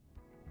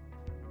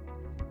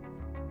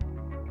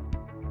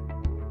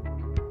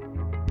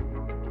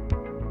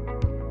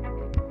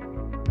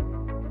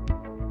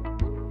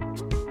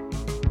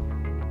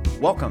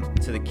Welcome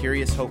to the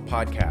Curious Hope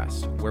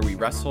Podcast, where we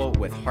wrestle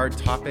with hard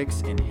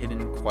topics and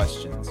hidden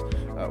questions.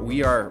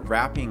 We are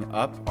wrapping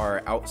up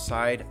our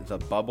Outside the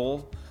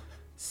Bubble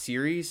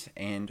series,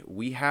 and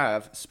we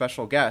have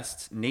special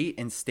guests, Nate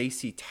and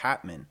Stacy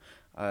Tatman.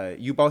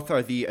 You both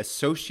are the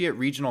Associate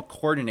Regional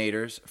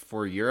Coordinators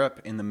for Europe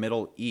and the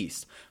Middle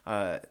East.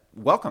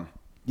 Welcome.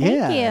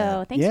 Thank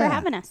you. Thanks for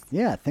having us.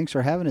 Yeah, thanks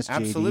for having us, JD.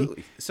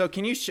 Absolutely. So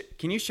can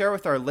you share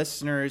with our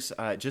listeners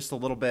just a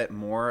little bit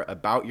more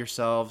about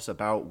yourselves,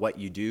 about what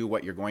you do,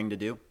 what you're going to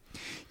do?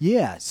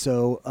 Yeah,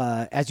 so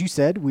as you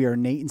said, we are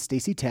Nate and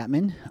Stacy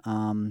Tatman,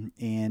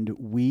 and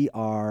we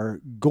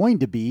are going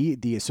to be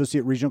the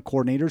Associate Regional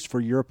Coordinators for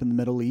Europe and the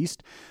Middle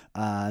East.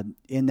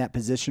 In that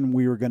position,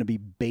 we are going to be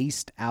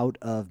based out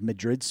of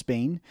Madrid,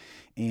 Spain,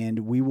 and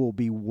we will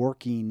be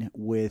working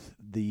with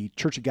the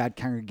Church of God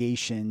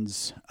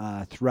congregations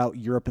throughout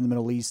Europe and the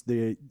Middle East.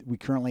 We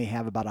currently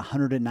have about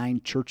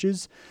 109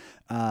 churches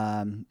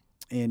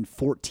in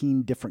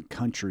 14 different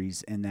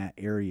countries in that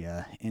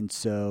area, and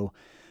so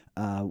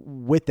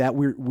with that,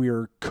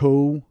 we're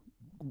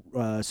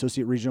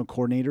associate regional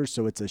coordinators,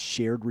 so it's a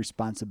shared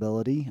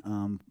responsibility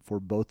for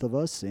both of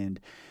us, and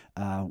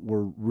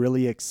we're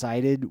really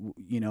excited.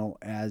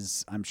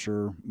 As I'm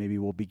sure maybe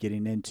we'll be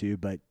getting into,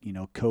 but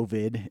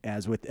COVID,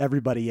 as with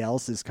everybody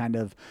else, has kind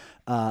of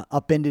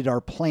upended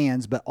our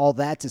plans. But all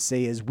that to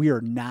say is we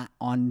are not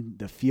on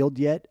the field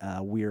yet.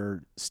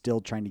 We're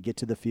still trying to get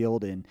to the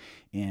field, and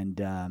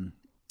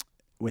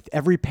with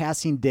every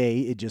passing day,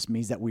 it just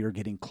means that we are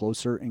getting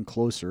closer and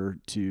closer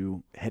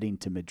to heading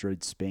to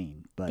Madrid,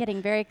 Spain. But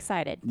getting very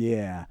excited.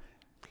 Yeah.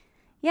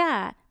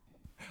 Yeah.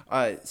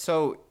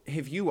 So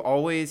have you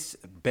always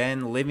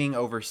been living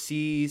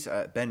overseas,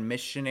 been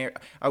missionary?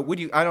 I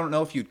don't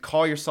know if you'd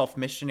call yourself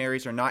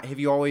missionaries or not. Have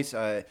you always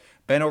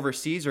been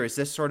overseas, or is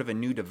this sort of a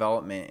new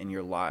development in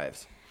your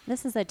lives?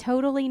 This is a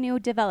totally new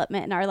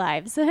development in our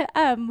lives.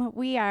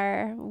 We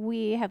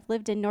have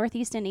lived in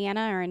Northeast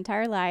Indiana our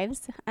entire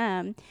lives.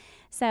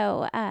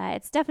 So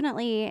it's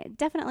definitely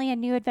a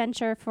new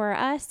adventure for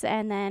us.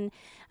 And then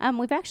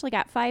we've actually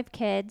got 5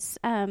 kids.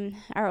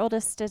 Our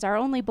oldest is our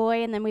only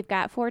boy, and then we've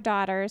got 4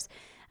 daughters.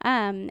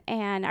 And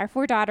our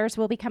 4 daughters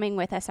will be coming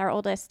with us. Our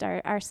oldest,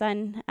 our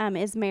son,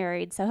 is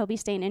married, so he'll be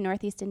staying in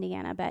Northeast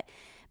Indiana.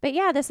 But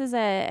yeah, this is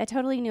a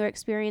totally new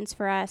experience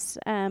for us.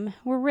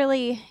 We're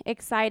really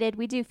excited.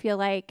 We do feel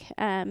like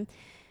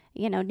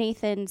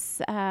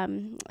Nathan's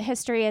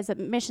history as a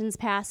missions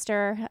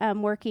pastor,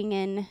 working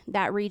in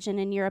that region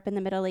in Europe and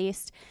the Middle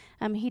East.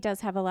 He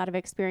does have a lot of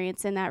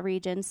experience in that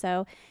region,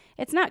 so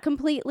it's not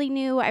completely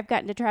new. I've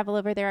gotten to travel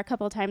over there a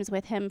couple of times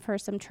with him for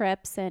some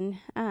trips and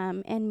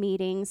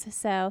meetings,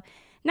 so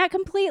not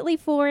completely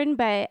foreign,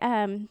 but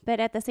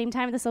at the same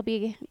time, this will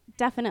be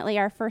definitely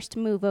our first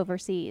move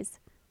overseas.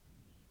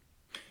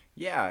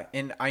 Yeah,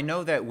 and I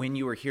know that when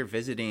you were here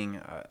visiting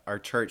our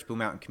church, Blue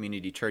Mountain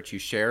Community Church, you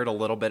shared a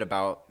little bit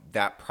about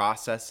that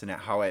process and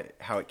how it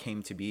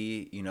came to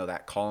be,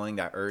 that calling,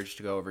 that urge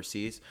to go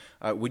overseas.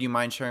 Would you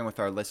mind sharing with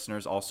our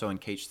listeners also in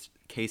case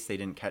they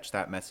didn't catch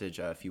that message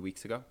a few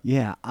weeks ago?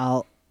 Yeah,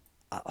 I'll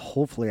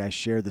hopefully I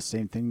share the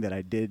same thing that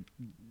I did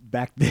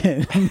back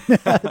then.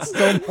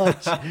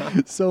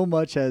 so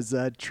much has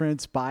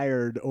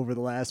transpired over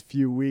the last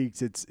few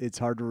weeks. It's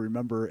hard to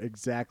remember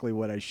exactly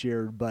what I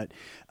shared, but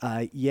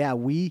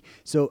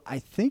so I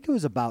think it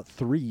was about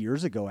 3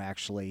 years ago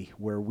actually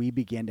where we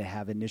began to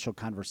have initial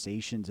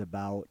conversations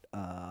about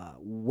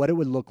what it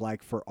would look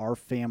like for our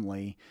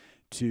family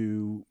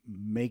to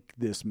make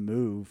this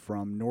move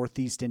from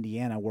Northeast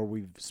Indiana, where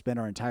we've spent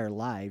our entire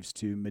lives,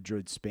 to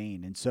Madrid,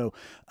 Spain. And so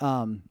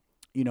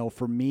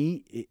for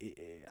me,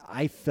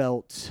 I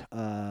felt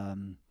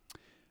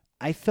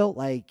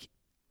like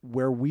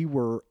where we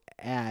were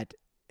at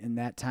in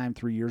that time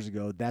 3 years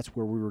ago, that's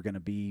where we were going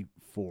to be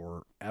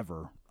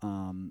forever.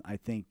 I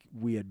think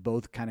we had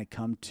both kind of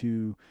come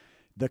to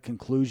the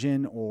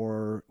conclusion,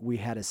 or we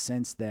had a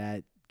sense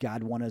that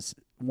God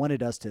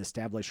wanted us to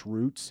establish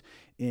roots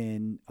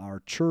in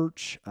our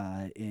church,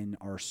 in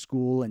our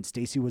school, and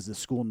Stacy was the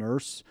school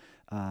nurse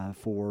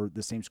for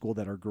the same school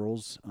that our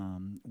girls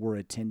were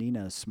attending,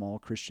 a small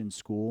Christian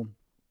school.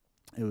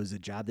 It was a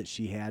job that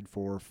she had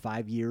for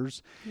 5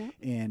 years,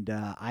 and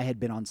I had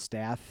been on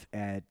staff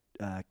at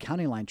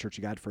County Line Church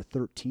of God for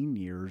 13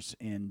 years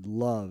and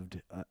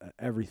loved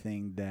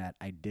everything that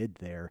I did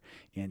there,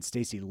 and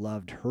Stacy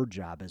loved her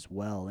job as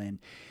well.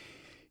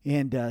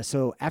 And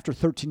so after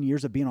 13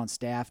 years of being on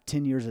staff,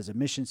 10 years as a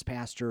missions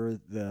pastor,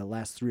 the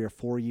last 3 or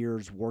 4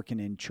 years working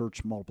in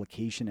church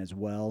multiplication as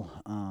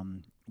well,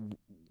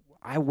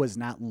 I was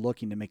not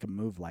looking to make a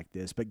move like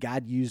this, but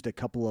God used a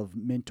couple of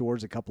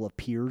mentors, a couple of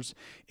peers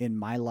in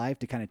my life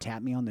to kind of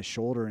tap me on the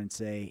shoulder and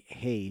say,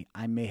 hey,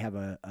 I may have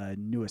a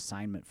new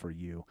assignment for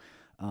you.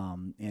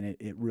 And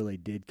it really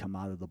did come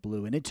out of the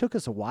blue. And it took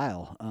us a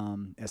while,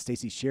 as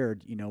Stacy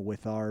shared,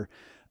 with our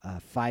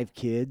 5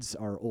 kids,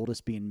 our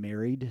oldest being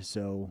married.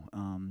 So,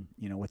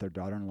 with our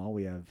daughter-in-law,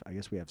 we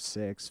have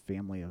 6,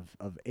 family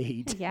of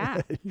 8.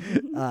 Yeah.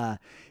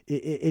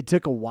 It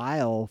took a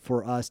while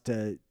for us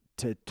to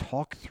to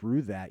talk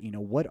through that.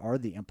 What are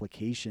the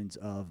implications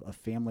of a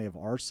family of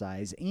our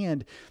size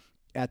and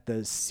at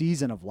the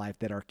season of life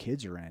that our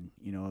kids are in?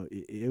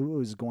 It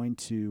was going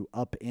to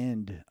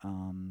upend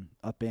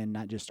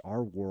not just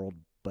our world,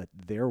 but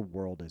their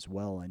world as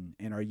well.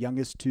 And our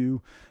youngest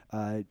two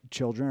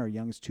children, our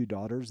youngest two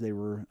daughters, they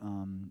were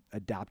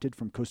adopted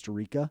from Costa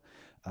Rica.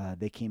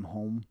 They came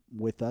home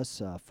with us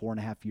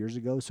 4.5 years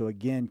ago. So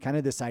again, kind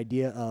of this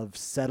idea of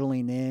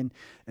settling in,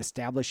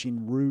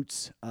 establishing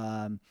roots,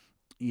 kind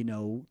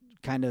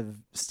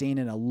of staying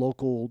in a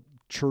local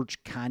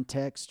church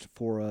context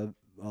for a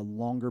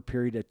longer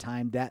period of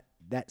time.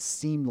 That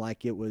seemed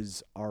like it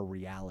was our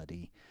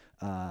reality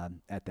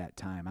at that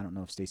time. I don't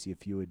know if Stacy,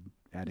 if you would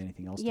add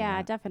anything else to that.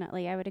 Yeah,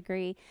 definitely. I would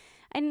agree.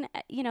 And,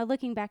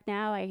 looking back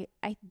now, I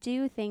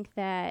do think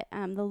that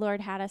the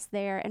Lord had us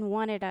there and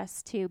wanted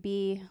us to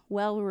be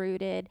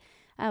well-rooted,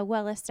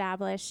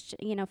 well-established,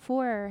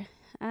 for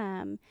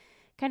kind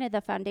of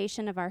the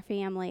foundation of our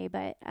family.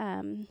 But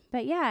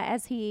yeah,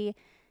 as he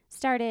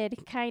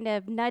started kind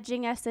of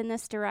nudging us in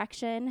this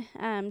direction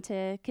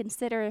to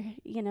consider,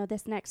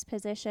 this next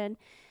position,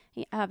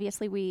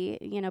 obviously we,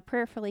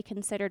 prayerfully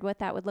considered what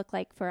that would look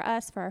like for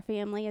us, for our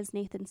family, as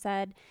Nathan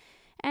said.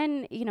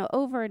 And,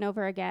 over and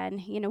over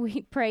again,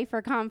 we'd pray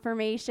for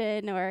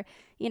confirmation or,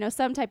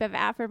 some type of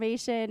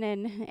affirmation.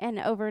 And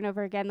over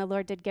again, the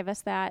Lord did give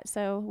us that.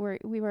 So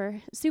we were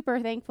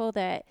super thankful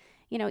that,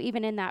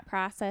 even in that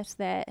process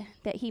that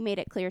he made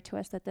it clear to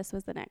us that this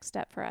was the next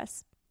step for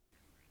us.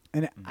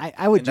 And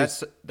I would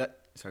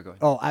sorry, go ahead.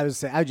 Oh, I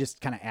would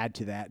just kind of add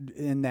to that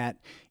in that,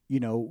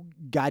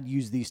 God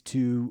used these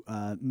two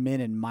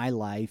men in my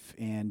life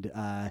and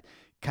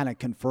kind of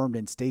confirmed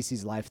in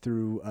Stacy's life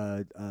through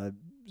a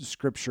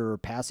scripture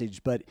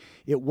passage, but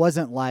it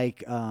wasn't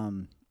like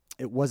an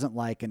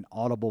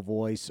audible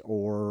voice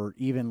or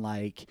even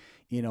like,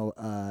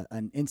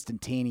 an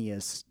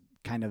instantaneous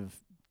kind of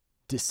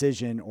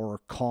decision or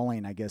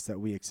calling, I guess, that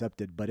we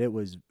accepted, but it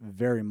was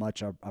very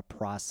much a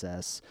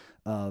process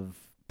of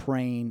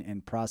praying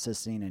and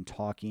processing and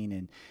talking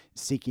and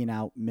seeking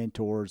out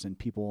mentors and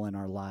people in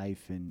our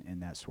life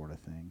and that sort of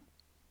thing.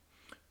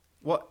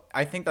 Well,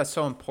 I think that's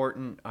so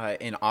important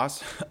and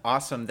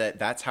awesome that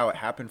that's how it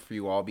happened for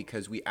you all,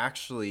 because we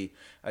actually,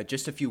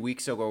 just a few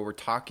weeks ago, were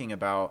talking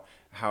about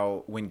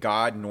how when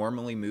God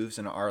normally moves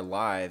in our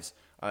lives,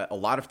 a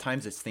lot of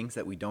times it's things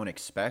that we don't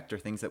expect or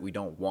things that we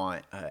don't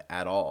want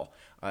at all.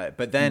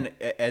 But then,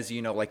 as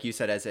like you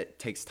said, as it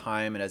takes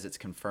time and as it's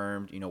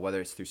confirmed, whether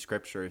it's through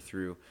scripture or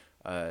through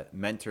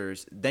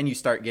mentors, then you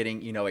start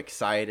getting,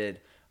 excited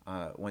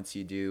once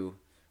you do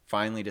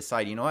finally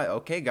decide, what,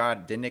 okay,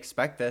 God, didn't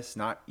expect this,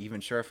 not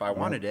even sure if I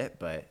wanted it,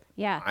 but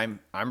yeah,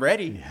 I'm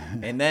ready. Yeah.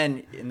 And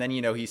then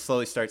he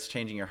slowly starts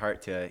changing your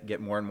heart to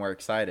get more and more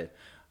excited.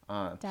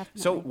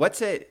 Definitely. So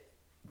what's it?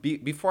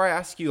 Before I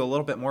ask you a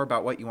little bit more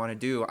about what you want to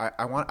do,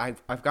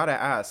 I've got to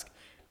ask,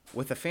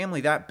 with a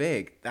family that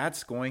big,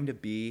 that's going to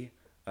be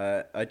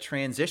a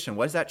transition.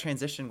 What is that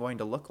transition going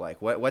to look like?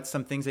 What's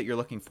some things that you're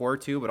looking forward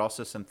to, but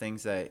also some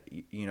things that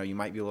you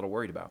might be a little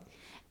worried about?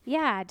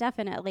 Yeah,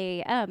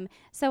 definitely.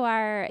 So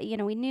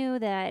we knew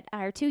that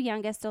our two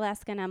youngest,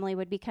 Alaska and Emily,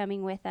 would be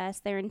coming with us.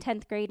 They're in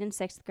 10th grade and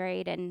 6th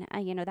grade, and,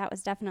 that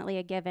was definitely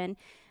a given.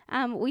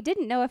 We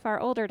didn't know if our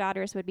older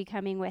daughters would be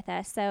coming with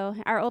us. So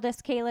our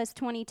oldest, Kayla, is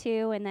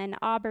 22, and then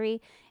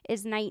Aubrey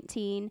is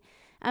 19.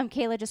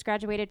 Kayla just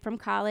graduated from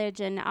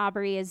college, and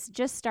Aubrey is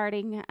just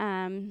starting,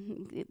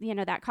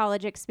 that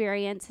college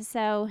experience.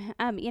 So,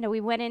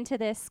 we went into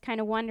this kind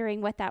of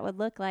wondering what that would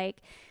look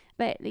like.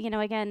 But,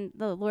 again,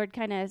 the Lord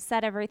kind of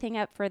set everything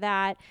up for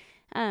that.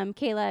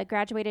 Kayla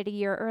graduated a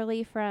year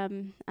early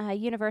from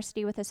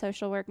university with a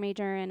social work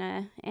major and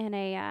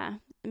a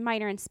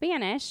minor in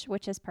Spanish,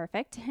 which is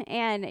perfect,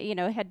 and,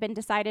 had been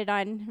decided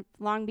on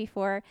long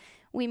before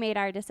we made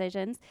our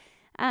decisions.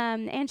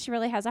 And she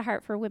really has a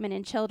heart for women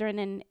and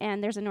children,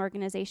 and there's an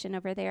organization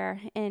over there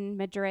in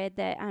Madrid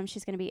that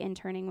she's going to be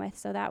interning with,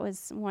 so that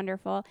was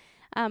wonderful.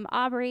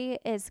 Aubrey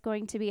is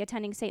going to be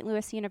attending St.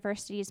 Louis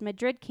University's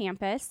Madrid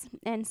campus,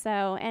 and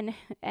so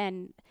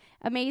and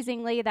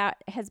amazingly, that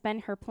has been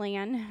her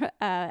plan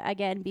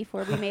again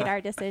before we made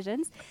our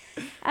decisions.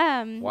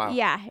 Wow.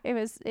 Yeah,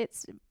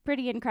 it's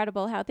pretty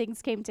incredible how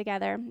things came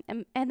together.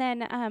 And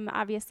then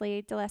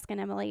obviously, Deleska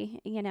and Emily,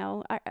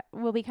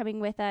 will be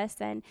coming with us,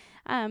 and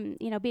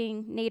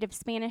being native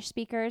Spanish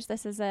speakers,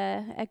 this is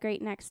a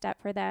great next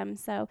step for them.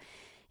 So,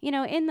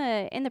 in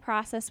the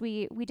process,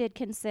 we did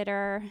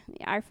consider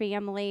our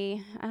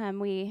family.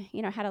 We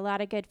had a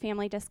lot of good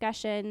family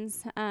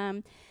discussions.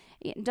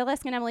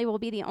 Deleska and Emily will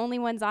be the only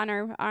ones on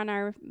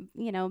our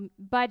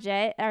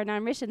budget, or on our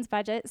missions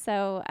budget.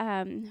 So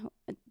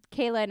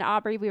Kayla and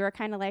Aubrey, we were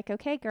kind of like,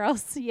 okay,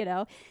 girls,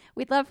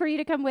 we'd love for you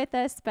to come with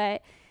us,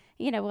 but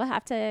we'll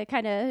have to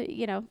kind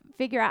of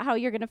figure out how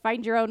you're going to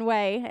find your own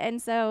way.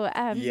 And so,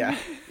 yeah.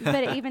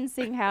 But even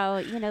seeing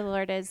how the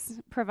Lord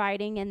is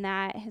providing in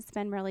that has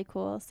been really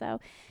cool. So,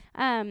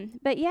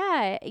 but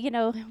yeah,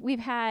 we've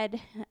had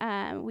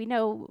we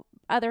know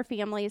other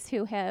families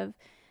who have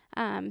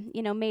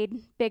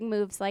made big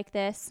moves like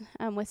this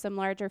with some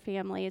larger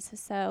families.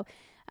 So,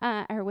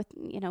 or with,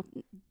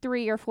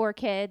 3 or 4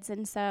 kids.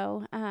 And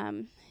so,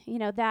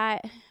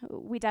 that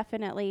we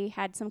definitely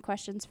had some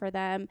questions for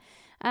them.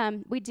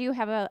 We do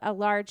have a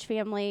large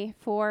family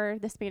for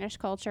the Spanish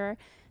culture.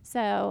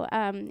 So,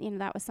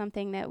 that was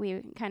something that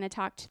we kind of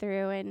talked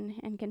through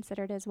and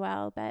considered as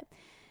well. But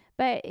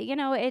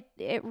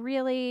it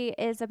really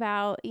is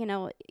about,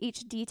 each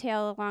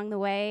detail along the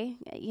way,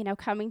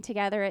 coming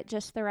together at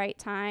just the right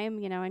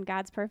time, in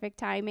God's perfect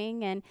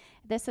timing. And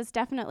this has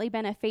definitely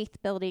been a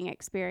faith building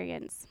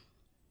experience.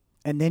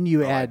 And then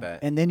you add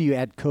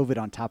COVID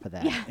on top of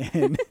that.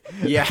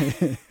 Yeah.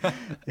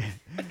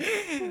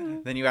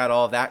 Then you add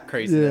all of that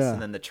craziness,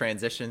 and then the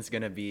transition's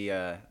going to be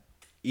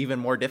even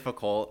more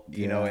difficult,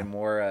 and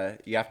more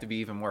you have to be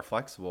even more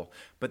flexible.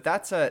 But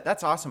that's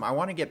awesome. I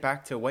want to get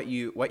back to what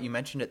you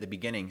mentioned at the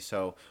beginning.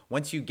 So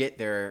once you get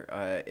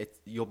there,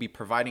 you'll be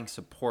providing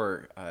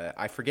support.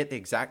 I forget the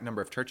exact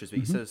number of churches, but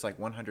you said it's like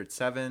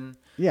 107.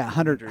 Yeah,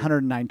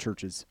 109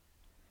 churches.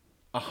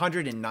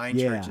 109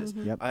 churches.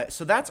 Yep.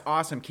 So that's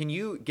awesome. Can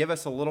you give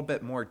us a little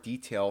bit more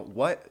detail?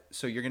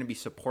 So you're going to be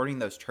supporting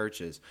those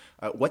churches.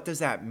 What does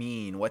that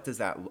mean? What does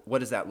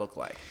that look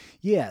like?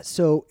 Yeah.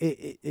 So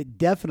it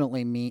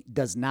definitely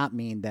does not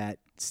mean that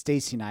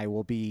Stacy and I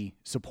will be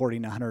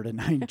supporting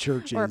 109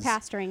 churches. Or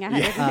pastoring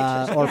 109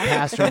 churches. Or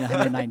pastoring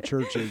 109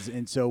 churches.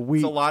 And so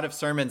it's a lot of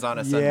sermons on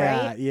a Sunday.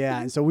 Right?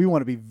 Yeah. And so we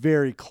want to be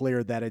very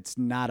clear that it's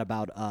not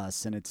about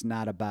us, and it's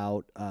not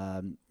about,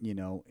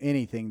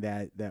 anything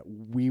that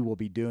we will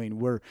be doing.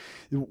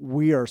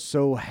 We are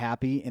so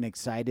happy and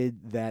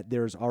excited that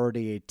there's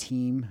already a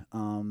team,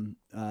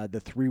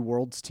 the Three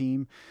Worlds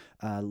team,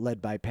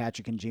 led by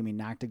Patrick and Jamie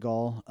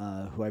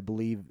Noctegal, who I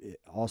believe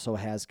also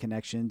has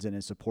connections and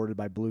is supported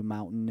by Blue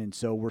Mountain. And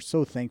so we're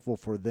so thankful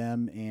for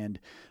them and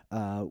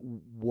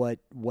what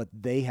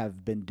they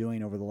have been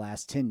doing over the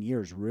last 10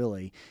 years,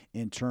 really,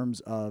 in terms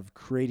of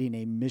creating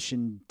a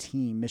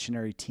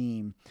missionary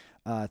team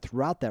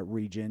throughout that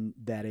region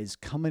that is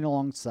coming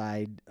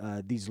alongside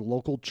these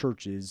local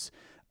churches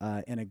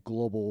in a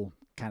global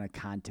kind of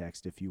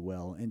context, if you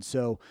will. And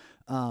so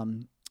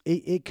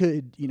it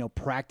could,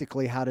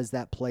 practically, how does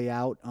that play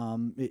out?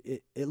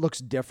 It looks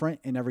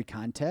different in every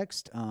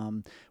context.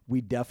 We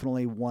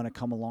definitely want to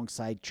come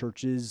alongside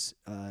churches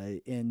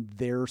in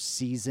their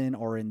season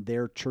or in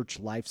their church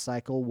life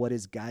cycle. What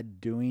is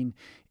God doing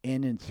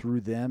in and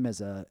through them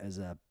as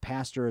a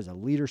pastor, as a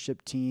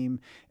leadership team,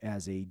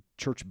 as a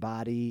church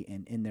body,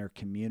 and in their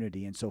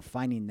community? And so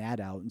finding that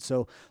out. And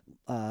so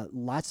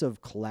lots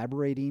of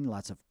collaborating,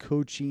 lots of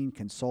coaching,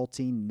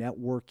 consulting,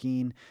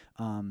 networking,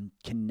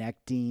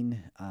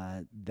 connecting,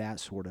 that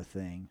sort of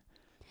thing.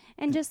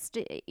 And just,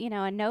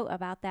 a note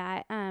about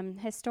that,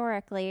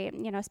 historically,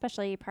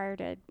 especially prior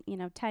to,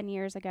 10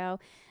 years ago,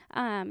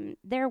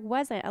 there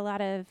wasn't a lot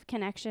of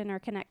connection or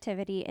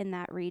connectivity in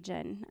that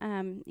region.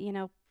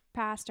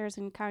 Pastors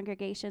and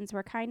congregations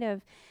were kind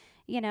of,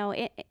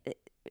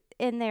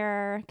 in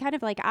their kind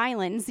of like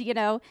islands,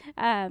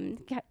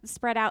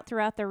 spread out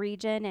throughout the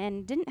region,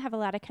 and didn't have a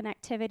lot of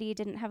connectivity,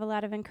 didn't have a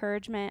lot of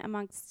encouragement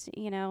amongst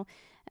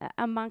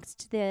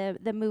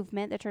the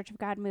movement, the Church of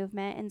God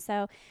movement. And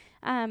so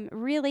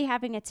really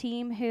having a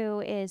team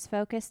who is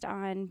focused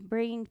on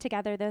bringing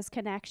together those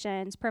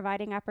connections,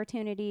 providing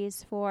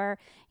opportunities for,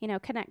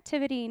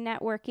 connectivity,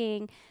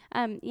 networking,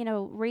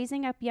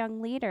 raising up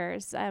young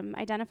leaders,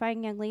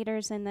 identifying young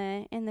leaders in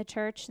the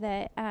church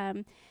that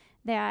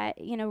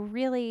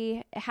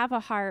really have a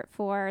heart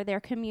for their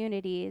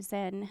communities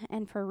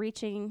and for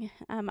reaching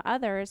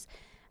others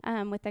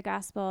with the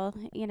gospel,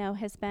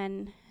 has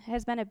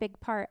been a big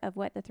part of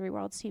what the Three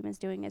Worlds team is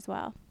doing as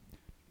well.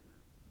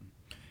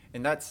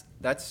 And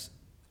that's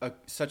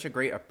such a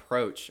great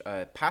approach.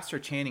 Pastor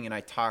Channing and I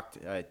talked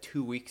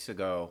 2 weeks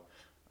ago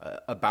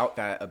about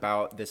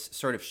this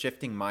sort of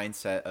shifting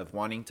mindset of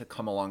wanting to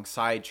come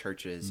alongside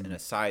churches and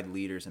aside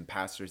leaders and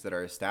pastors that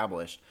are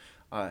established.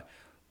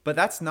 But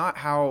that's not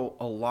how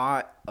a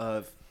lot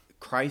of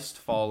Christ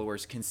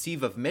followers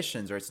conceive of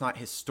missions, or it's not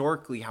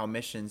historically how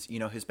missions,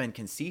 has been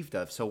conceived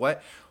of. So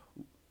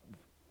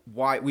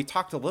why we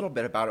talked a little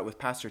bit about it with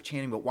Pastor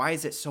Channing, but why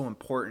is it so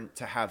important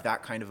to have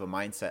that kind of a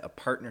mindset, a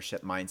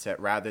partnership mindset,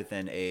 rather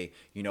than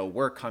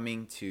we're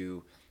coming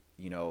to,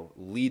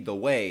 lead the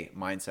way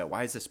mindset?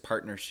 Why is this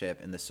partnership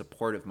and the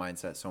supportive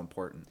mindset so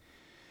important?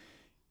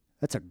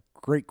 That's a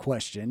great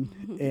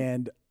question.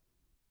 And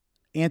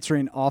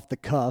answering off the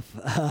cuff,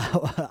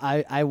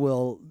 I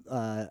will,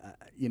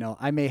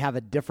 I may have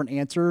a different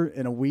answer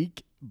in a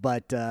week,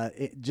 but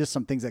just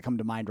some things that come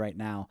to mind right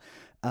now.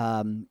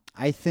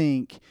 I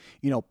think,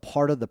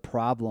 part of the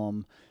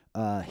problem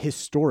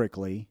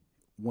historically,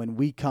 when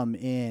we come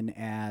in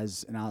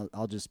as, and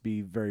I'll just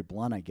be very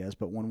blunt, I guess,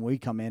 but when we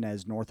come in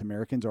as North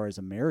Americans or as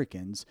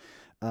Americans,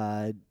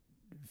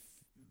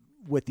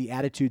 with the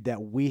attitude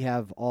that we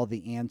have all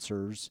the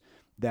answers,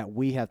 that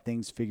we have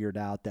things figured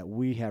out, that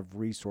we have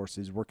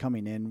resources. We're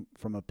coming in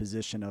from a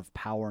position of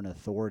power and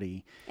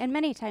authority. And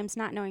many times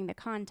not knowing the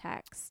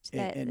context.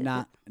 And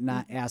not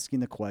asking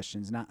the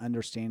questions, not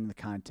understanding the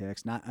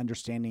context, not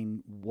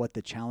understanding what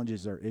the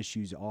challenges or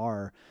issues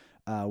are.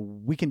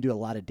 We can do a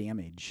lot of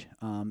damage,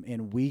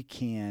 and we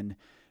can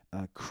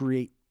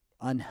create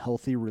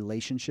unhealthy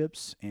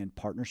relationships and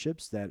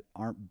partnerships that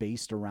aren't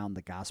based around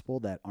the gospel,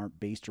 that aren't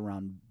based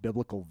around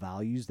biblical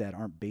values, that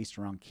aren't based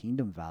around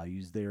kingdom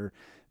values. They're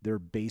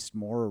based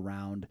more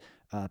around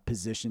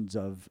positions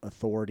of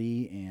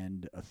authority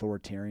and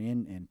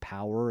authoritarian and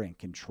power and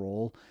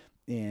control.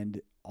 And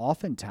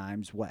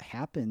oftentimes what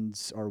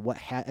happens, or what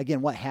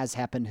has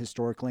happened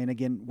historically, and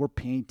again, we're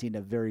painting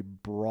a very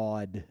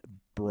broad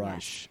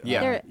brush.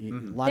 Yes.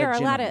 There are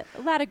a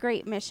lot of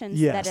great missions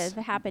that have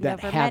happened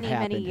over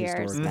many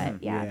years.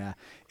 But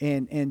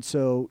And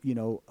so,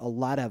 a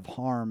lot of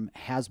harm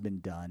has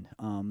been done,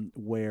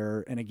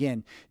 and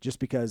again, just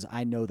because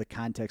I know the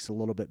context a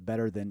little bit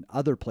better than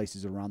other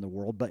places around the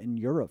world, but in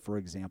Europe, for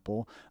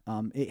example,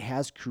 it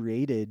has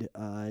created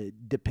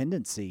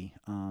dependency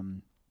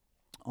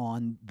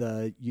on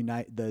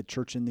the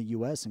church in the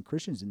U.S. and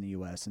Christians in the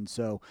U.S. And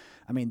so,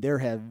 there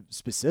have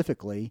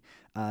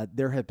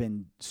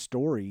been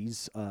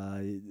stories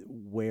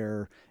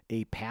where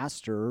a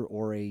pastor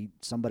or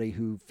somebody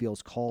who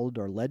feels called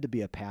or led to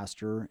be a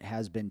pastor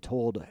has been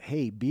told,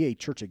 hey, be a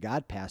Church of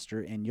God pastor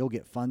and you'll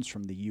get funds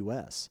from the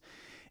U.S.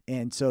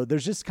 And so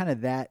there's just kind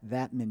of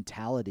that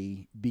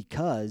mentality,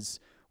 because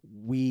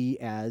we,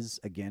 as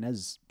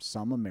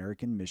some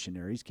American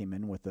missionaries came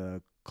in with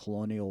a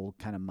colonial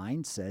kind of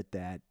mindset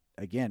that,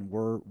 again,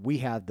 we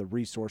have the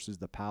resources,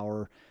 the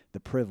power, the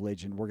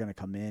privilege, and we're going to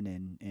come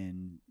in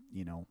and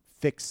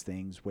fix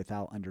things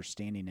without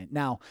understanding it.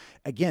 Now,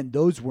 again,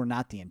 those were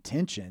not the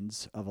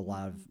intentions of a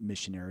lot of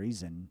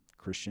missionaries and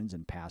Christians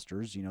and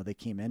pastors. They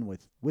came in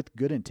with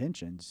good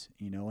intentions,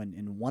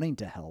 and wanting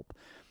to help.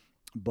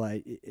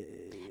 But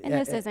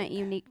this isn't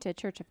unique to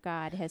Church of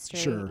God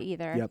history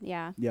either. Yep.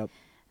 Yeah. Yep.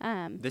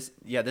 This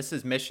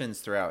is missions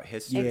throughout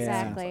history.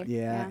 Exactly.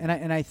 Yeah.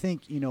 And I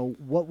think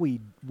what we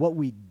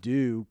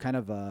do, kind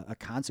of a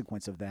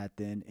consequence of that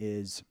then,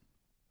 is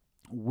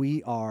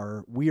we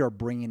are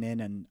bringing in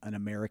an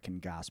American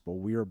gospel.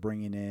 We are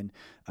bringing in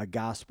a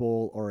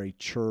gospel or a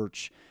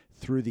church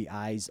through the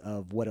eyes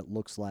of what it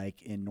looks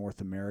like in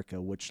North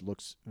America, which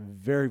looks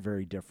very,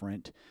 very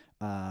different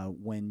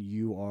when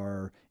you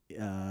are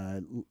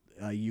a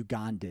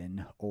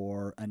Ugandan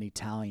or an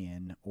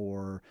Italian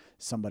or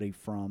somebody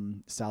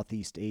from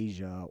Southeast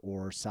Asia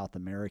or South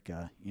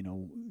America.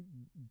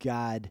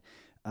 God,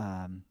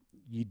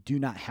 you do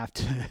not have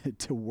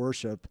to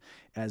worship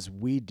as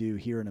we do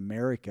here in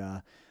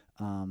America.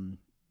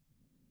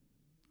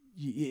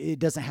 It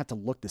doesn't have to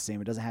look the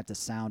same. It doesn't have to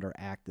sound or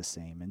act the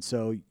same. And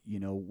so,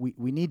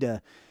 we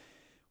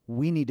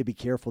need to be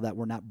careful that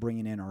we're not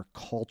bringing in our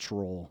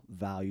cultural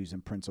values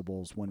and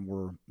principles when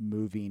we're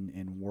moving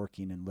and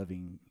working and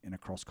living in a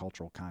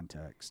cross-cultural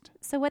context.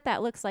 So what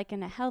that looks like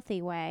in a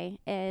healthy way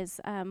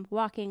is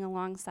walking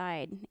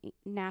alongside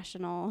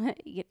national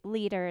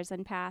leaders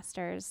and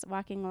pastors,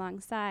 walking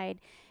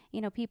alongside,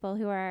 people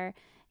who are,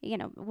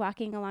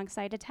 walking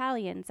alongside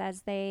Italians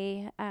as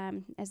they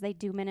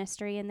do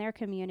ministry in their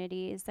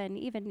communities, and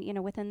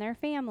even, within their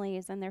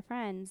families and their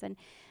friends. And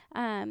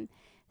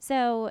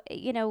so,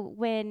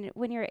 when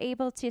you're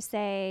able to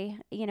say,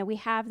 we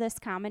have this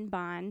common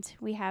bond,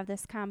 we have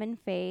this common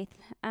faith,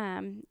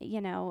 and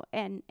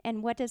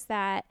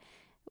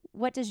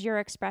what does your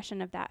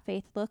expression of that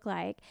faith look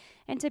like?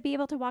 And to be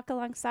able to walk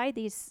alongside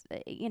these,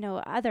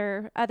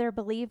 other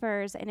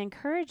believers and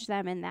encourage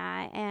them in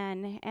that,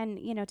 and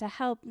to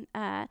help,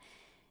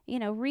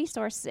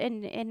 resource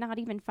and not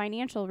even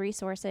financial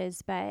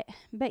resources, but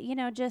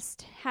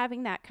just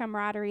having that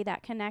camaraderie,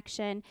 that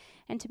connection,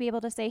 and to be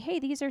able to say, hey,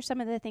 these are some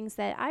of the things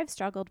that I've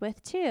struggled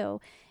with too.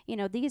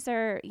 These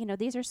are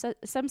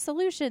some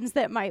solutions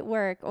that might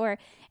work,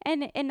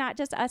 and not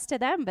just us to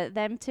them, but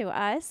them to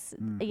us,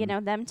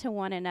 them to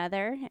one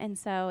another. And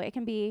so it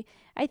can be,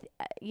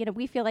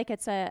 we feel like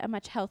it's a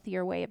much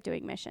healthier way of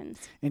doing missions.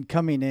 And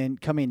coming in,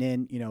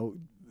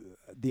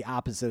 the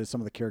opposite of some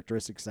of the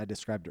characteristics I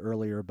described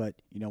earlier, but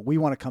we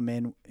want to come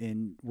in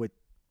with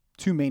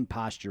two main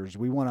postures.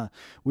 We want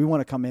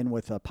to come in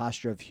with a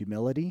posture of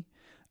humility,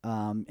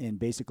 and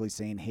basically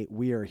saying, hey,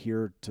 we are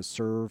here to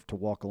serve, to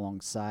walk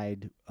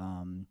alongside.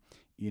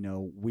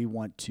 We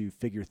want to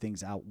figure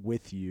things out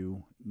with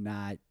you,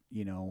 not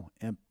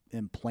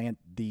implant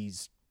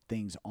these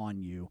things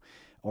on you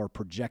or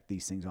project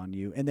these things on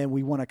you. And then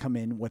we want to come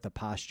in with a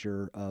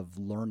posture of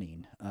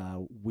learning.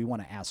 We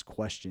want to ask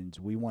questions.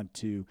 We want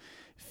to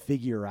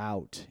figure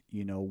out,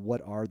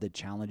 what are the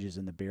challenges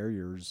and the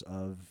barriers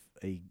of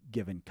a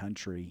given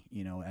country,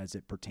 as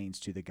it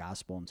pertains to the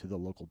gospel and to the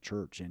local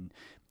church, and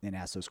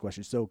ask those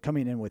questions. So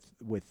coming in with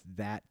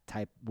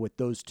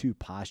those two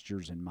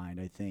postures in mind,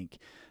 I think,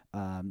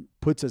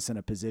 puts us in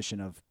a position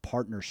of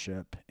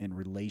partnership and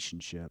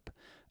relationship,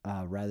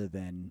 rather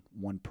than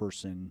one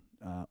person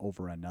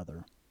over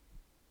another.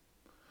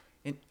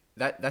 And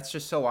That's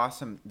just so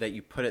awesome that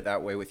you put it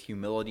that way, with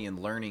humility and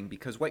learning,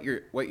 because what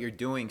you're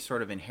doing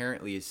sort of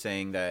inherently is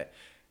saying that,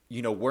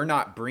 we're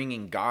not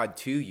bringing God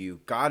to you.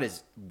 God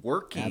is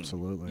working,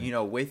 Absolutely.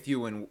 with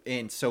you.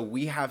 And so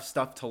we have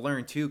stuff to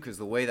learn too, because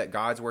the way that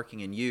God's working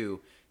in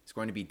you is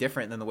going to be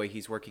different than the way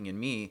he's working in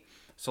me.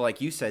 So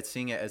like you said,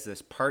 seeing it as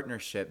this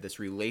partnership, this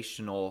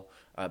relational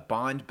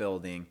bond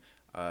building,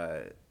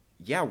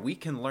 we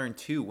can learn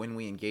too when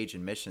we engage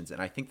in missions.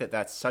 And I think that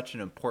that's such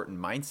an important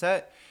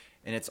mindset.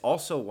 And it's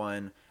also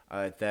one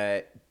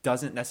that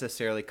doesn't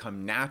necessarily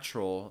come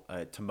natural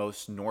to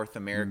most North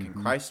American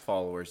Christ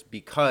followers,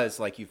 because,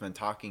 like you've been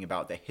talking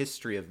about, the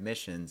history of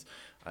missions,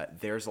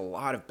 there's a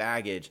lot of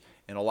baggage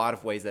and a lot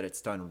of ways that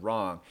it's done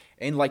wrong.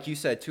 And like you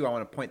said, too, I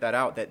want to point that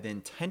out, that the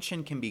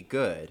intention can be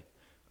good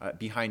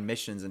behind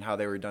missions and how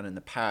they were done in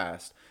the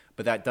past,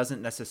 but that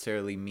doesn't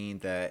necessarily mean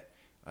that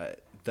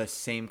the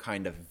same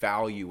kind of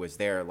value was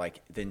there.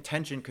 Like, the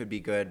intention could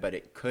be good, but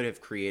it could have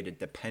created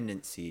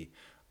dependency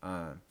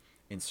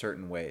in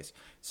certain ways.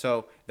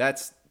 So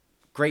that's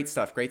great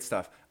stuff. Great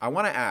stuff. I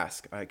want to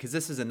ask, because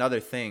this is another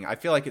thing. I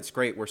feel like it's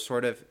great. We're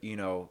sort of,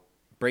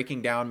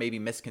 breaking down maybe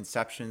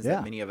misconceptions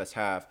that many of us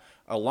have.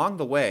 Along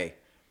the way,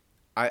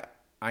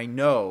 I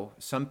know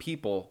some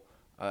people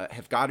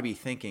have got to be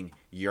thinking,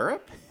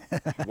 Europe?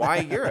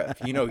 Why Europe?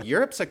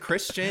 Europe's a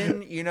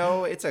Christian,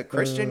 it's a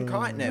Christian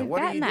continent.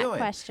 What are you doing?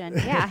 Question.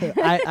 Yeah.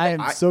 I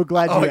am so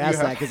glad you asked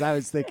that, because I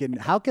was thinking,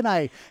 how can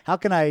I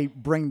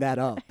bring that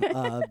up?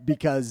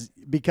 Because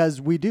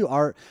we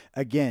do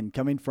again,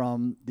 coming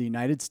from the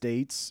United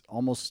States,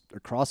 almost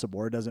across the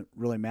board, doesn't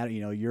really matter.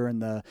 You're in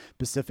the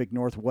Pacific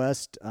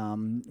Northwest.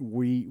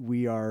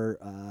 We are,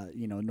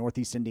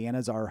 Northeast Indiana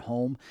is our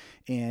home,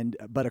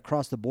 but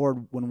across the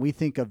board, when we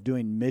think of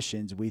doing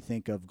missions, we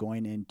think of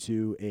going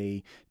into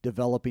a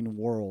developing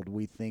world.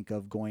 We think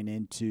of going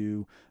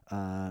into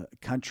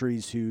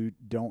countries who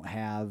don't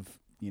have,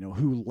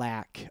 who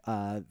lack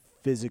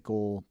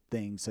physical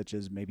things such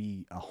as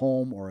maybe a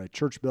home or a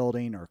church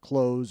building or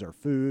clothes or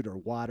food or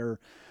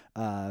water,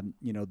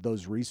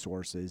 those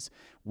resources.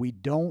 We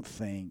don't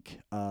think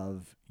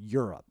of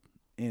Europe.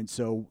 And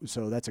so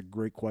that's a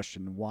great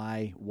question.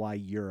 Why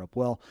Europe?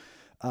 Well,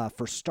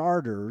 for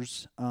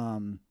starters,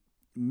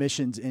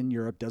 missions in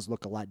Europe does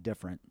look a lot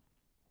different.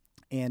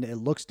 And it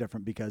looks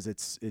different because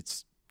it's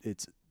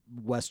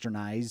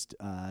westernized.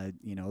 They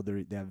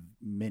have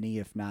many,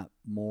 if not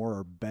more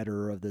or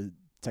better, of the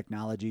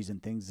technologies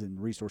and things and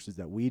resources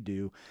that we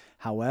do.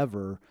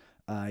 However,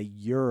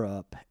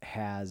 Europe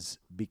has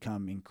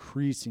become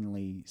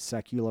increasingly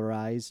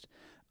secularized.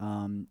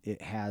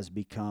 It has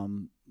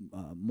become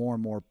more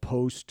and more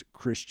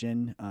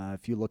post-Christian.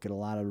 If you look at a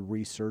lot of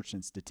research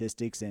and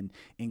statistics, and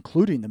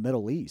including the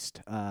Middle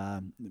East,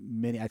 I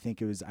think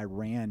it was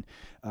Iran.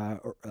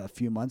 A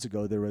few months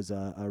ago, there was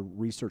a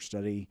research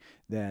study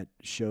that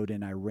showed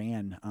in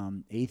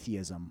Iran,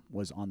 atheism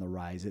was on the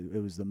rise.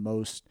 It was the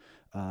most.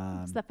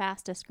 It's the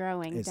fastest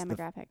growing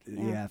demographic.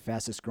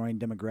 Fastest growing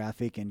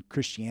demographic, and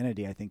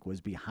Christianity, I think,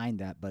 was behind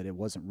that, but it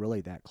wasn't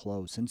really that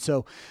close. And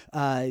so,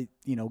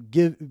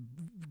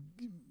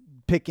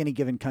 pick any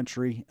given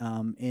country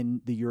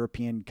in the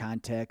European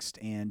context,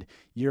 and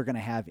you're going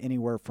to have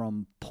anywhere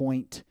from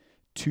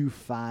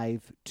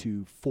 0.25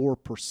 to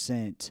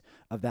 4%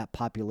 of that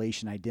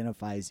population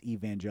identifies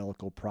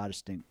evangelical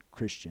Protestant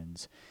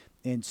Christians.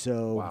 And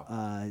so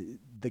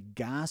the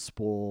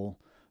gospel,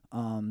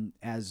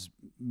 as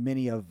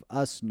many of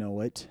us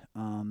know it,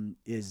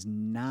 is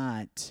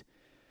not,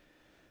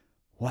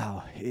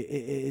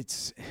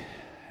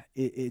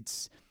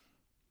 it's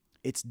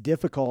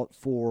difficult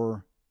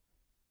for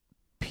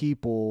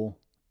people.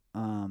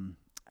 What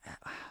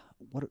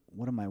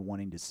am I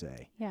wanting to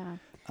say? Yeah.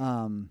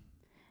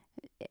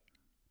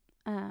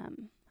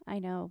 I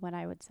know what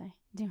I would say.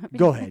 Do you want me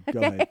Go to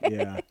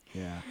ahead.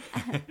 Yeah.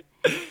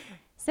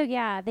 So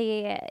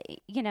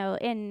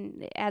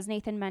as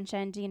Nathan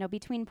mentioned,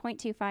 between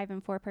 0.25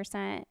 and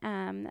 4%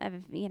 of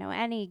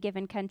any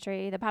given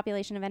country, the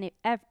population of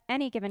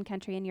any given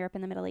country in Europe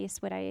and the Middle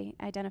East would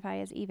identify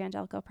as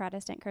evangelical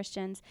Protestant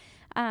Christians.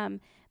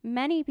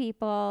 Many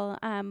people,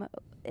 and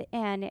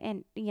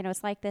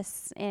it's like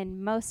this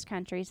in most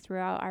countries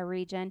throughout our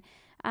region.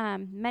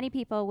 Many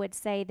people would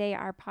say they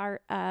are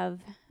part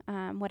of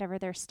whatever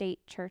their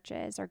state church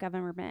is or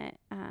government,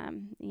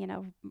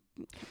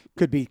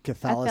 could be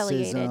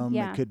Catholicism.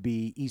 Yeah. It could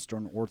be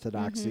Eastern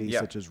Orthodoxy,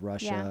 such as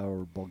Russia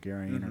or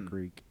Bulgarian or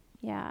Greek.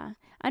 Yeah.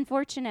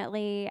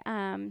 Unfortunately,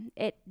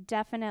 it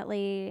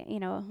definitely,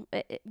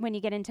 when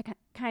you get into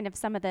kind of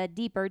some of the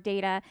deeper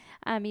data,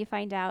 you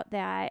find out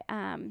that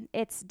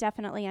it's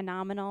definitely a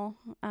nominal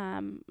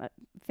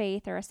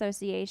faith or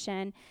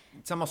association.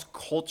 It's almost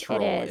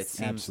cultural, it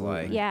seems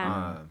Absolutely.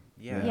 like.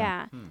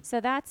 Yeah. So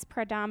that's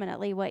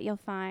predominantly what you'll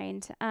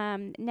find.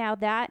 Now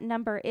that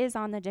number is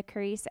on the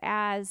decrease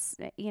as,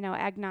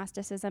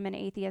 agnosticism and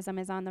atheism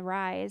is on the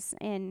rise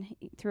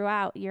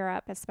throughout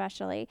Europe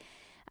especially.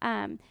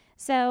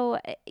 So,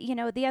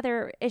 the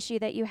other issue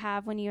that you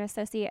have when you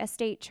associate a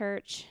state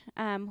church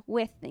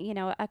with,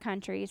 a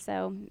country,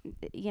 so,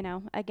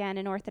 again,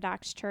 an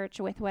Orthodox church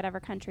with whatever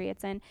country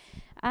it's in,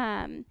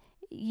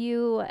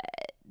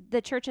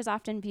 the church is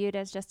often viewed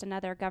as just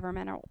another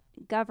governmental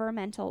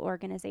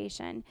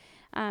organization.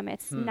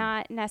 It's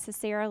not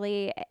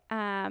necessarily,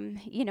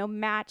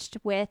 matched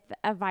with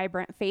a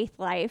vibrant faith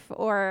life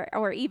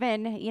or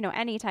even,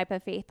 any type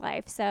of faith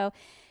life. So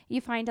you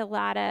find a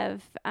lot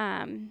of,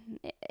 and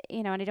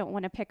I don't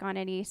want to pick on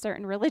any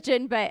certain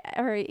religion,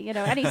 or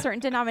any certain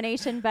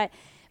denomination, but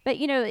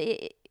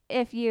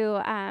if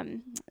you,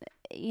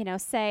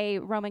 say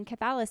Roman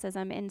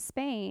Catholicism in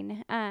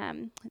Spain,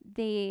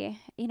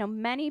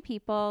 many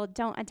people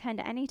don't attend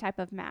any type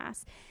of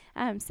mass.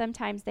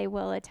 Sometimes they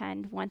will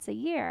attend once a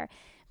year.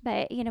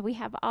 But, we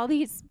have all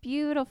these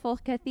beautiful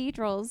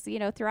cathedrals,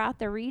 throughout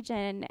the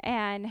region.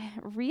 And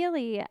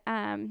really,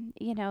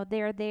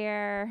 they're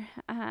there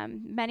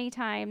many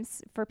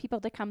times for people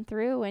to come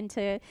through and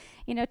to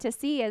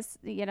see as,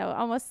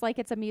 almost like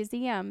it's a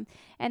museum.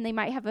 And they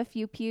might have a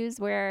few pews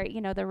where,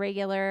 the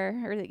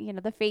regular or,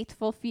 the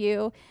faithful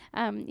few,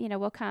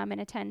 will come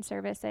and attend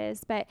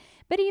services. But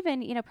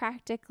even,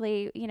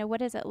 practically, what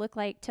does it look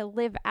like to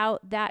live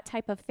out that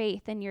type of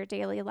faith in your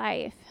daily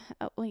life?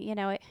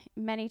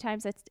 Many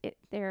times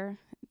there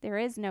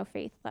is no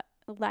faith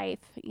life,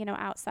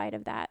 outside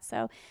of that.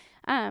 So,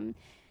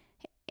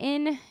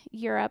 in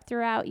Europe,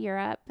 throughout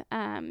Europe,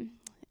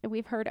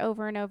 we've heard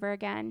over and over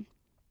again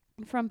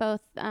from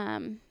both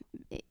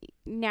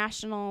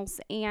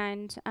nationals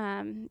and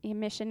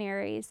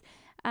missionaries.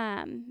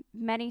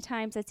 Many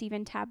times it's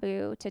even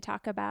taboo to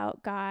talk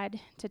about God,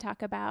 to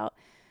talk about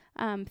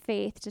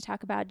faith, to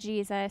talk about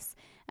Jesus.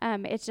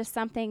 It's just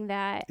something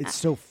that it's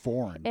so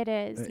foreign. It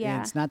is, yeah.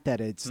 And it's not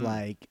that it's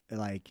like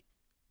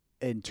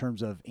in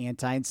terms of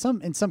anti. In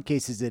some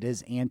cases it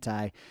is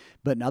anti,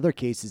 but in other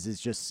cases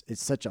it's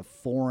such a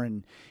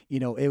foreign.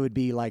 It would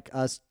be like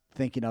us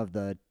thinking of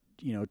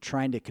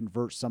trying to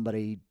convert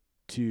somebody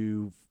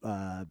to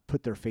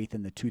put their faith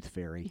in the tooth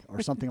fairy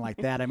or something like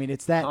that. I mean,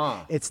 it's that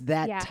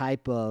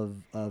type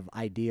of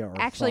idea or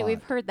actually thought.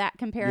 We've heard that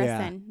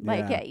comparison.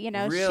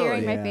 Really?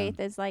 Sharing my faith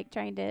is like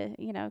trying to,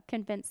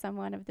 convince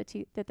someone of that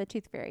the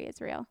tooth fairy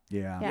is real.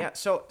 Yeah.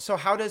 So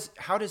how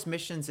does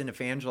missions and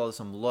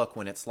evangelism look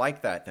when it's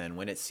like that then?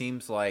 When it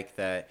seems like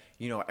that,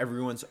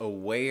 everyone's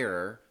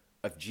aware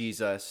of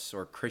Jesus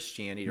or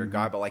Christianity or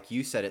God, but like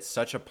you said, it's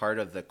such a part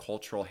of the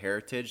cultural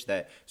heritage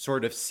that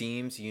sort of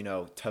seems,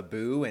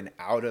 taboo and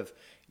out of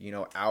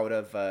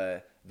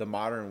the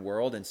modern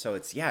world. And so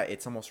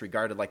it's almost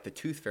regarded like the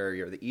tooth fairy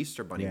or the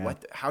Easter bunny. Yeah.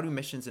 How do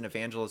missions and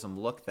evangelism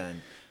look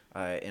then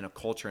in a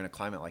culture and a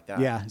climate like that?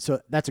 Yeah. So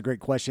that's a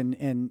great question.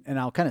 And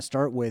I'll kind of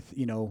start with,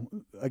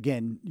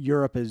 again,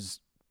 Europe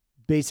is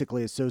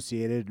basically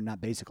associated,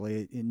 not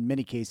basically, in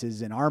many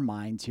cases in our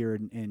minds here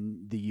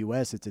in the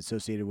U.S., it's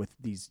associated with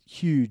these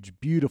huge,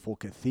 beautiful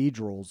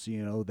cathedrals,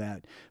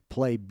 that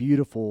play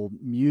beautiful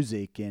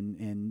music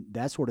and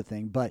that sort of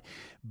thing. But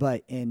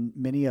in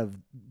many of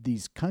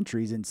these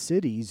countries and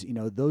cities,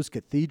 those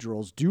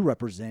cathedrals do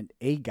represent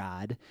a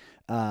God,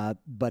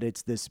 but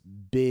it's this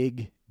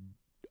big,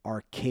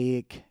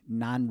 archaic,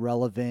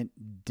 non-relevant,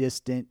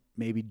 distant,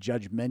 maybe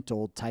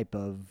judgmental type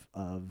of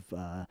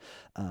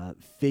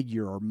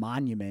figure or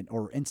monument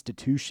or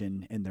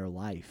institution in their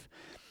life.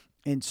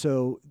 And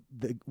so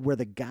where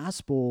the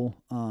gospel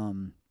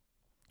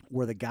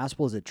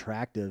is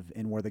attractive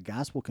and where the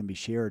gospel can be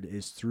shared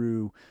is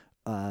through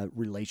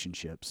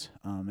relationships.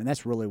 And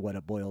that's really what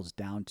it boils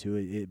down to.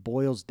 It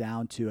boils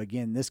down to,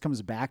 again, this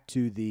comes back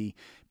to the,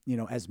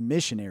 as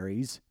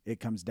missionaries, it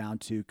comes down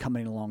to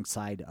coming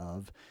alongside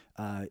of,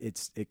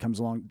 it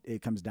comes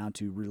down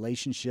to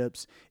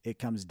relationships. It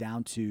comes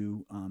down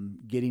to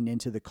getting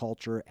into the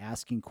culture,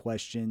 asking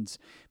questions.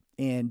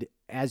 And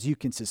as you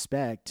can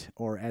suspect,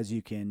 or as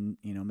you can,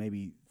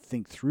 maybe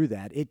think through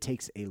that, it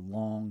takes a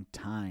long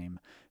time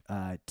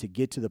to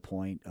get to the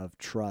point of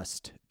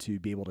trust to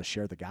be able to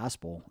share the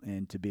gospel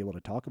and to be able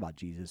to talk about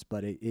Jesus.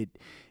 But it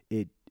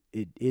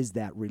is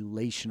that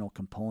relational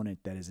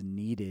component that is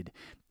needed.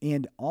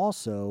 And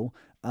also,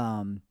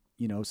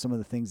 some of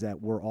the things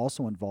that we're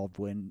also involved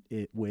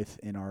with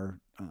in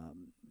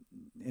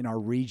our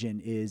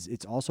region is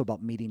it's also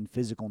about meeting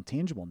physical and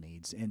tangible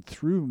needs. And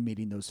through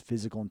meeting those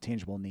physical and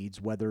tangible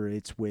needs, whether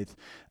it's with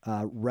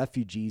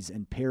refugees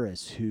in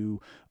Paris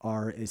who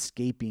are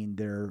escaping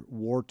their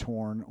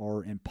war-torn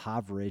or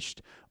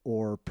impoverished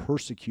or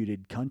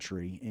persecuted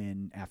country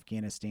in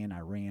Afghanistan,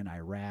 Iran,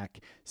 Iraq,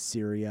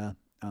 Syria,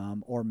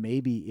 or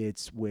maybe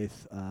it's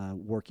with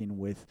working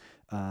with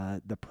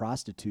the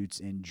prostitutes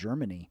in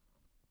Germany.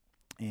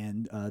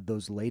 And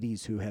those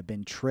ladies who have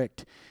been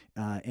tricked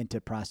into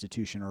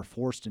prostitution or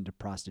forced into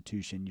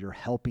prostitution, you're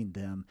helping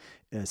them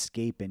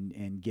escape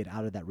and get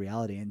out of that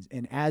reality.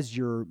 And as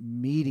you're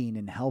meeting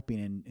and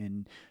helping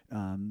and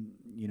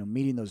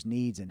meeting those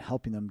needs and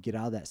helping them get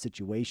out of that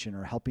situation,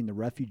 or helping the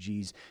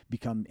refugees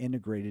become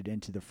integrated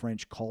into the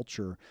French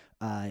culture,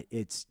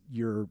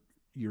 you're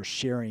you're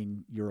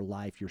sharing your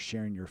life, you're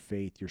sharing your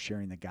faith, you're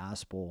sharing the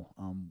gospel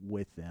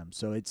with them.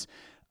 So it's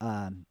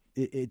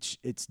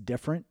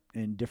different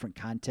in different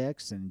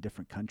contexts and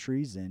different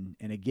countries, and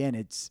again,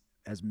 it's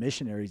as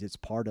missionaries, it's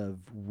part of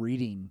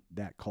reading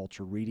that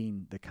culture,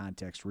 reading the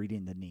context,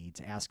 reading the needs,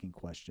 asking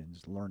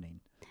questions, learning.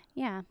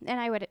 Yeah,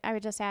 and I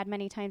would just add,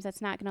 many times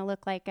it's not going to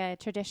look like a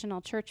traditional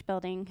church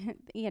building,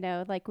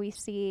 like we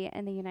see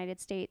in the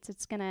United States.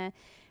 It's going to,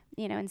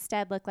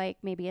 instead look like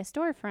maybe a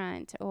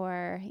storefront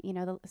or,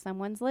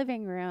 someone's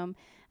living room,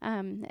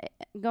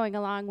 going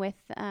along with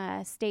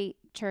state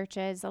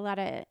churches.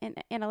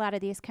 In a lot of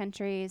these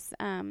countries,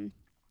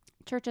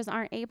 churches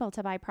aren't able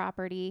to buy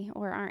property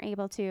or aren't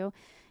able to,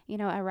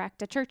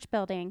 erect a church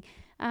building.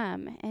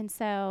 And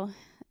so,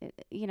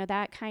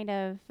 that kind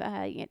of,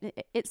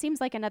 it seems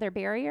like another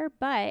barrier,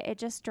 but it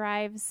just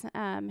drives,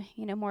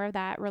 more of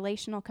that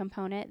relational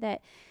component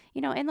that,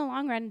 in the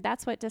long run,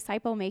 that's what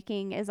disciple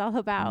making is all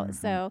about. Mm-hmm.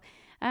 So,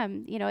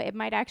 it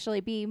might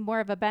actually be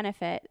more of a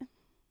benefit.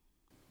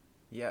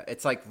 Yeah,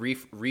 it's like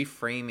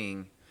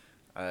reframing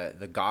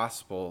the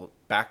gospel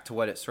back to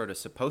what it's sort of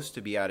supposed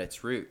to be at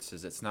its roots.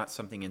 Is it's not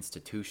something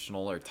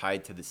institutional or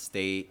tied to the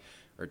state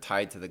or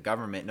tied to the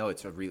government. No,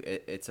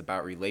 it's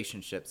about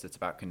relationships. It's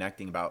about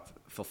connecting, about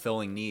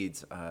fulfilling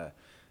needs,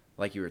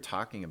 like you were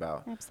talking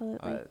about.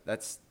 Absolutely.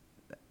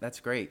 That's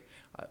great.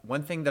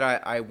 One thing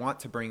that I want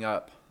to bring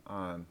up,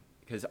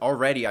 because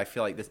already I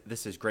feel like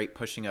this is great,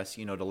 pushing us,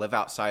 to live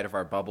outside of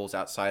our bubbles,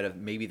 outside of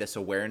maybe this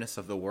awareness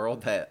of the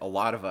world that a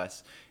lot of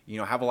us,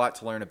 have a lot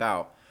to learn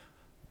about.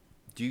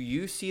 Do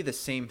you see the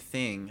same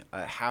thing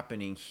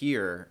happening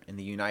here in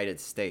the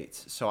United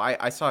States? So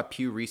I saw a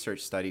Pew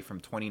Research study from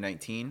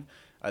 2019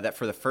 that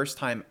for the first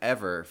time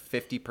ever,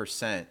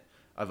 50%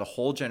 of a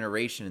whole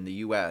generation in the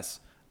U.S.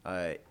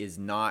 Is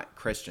not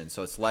Christian.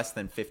 So it's less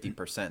than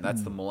 50%.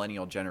 That's the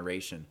millennial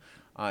generation.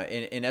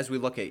 And as we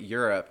look at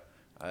Europe,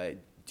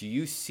 do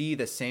you see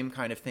the same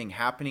kind of thing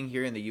happening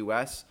here in the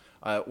U.S.?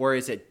 Or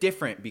is it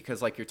different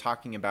because, like you're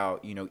talking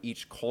about,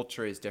 each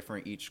culture is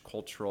different, each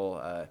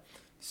cultural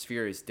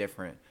sphere is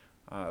different?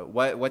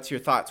 What's your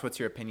thoughts? What's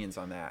your opinions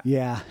on that?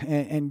 Yeah,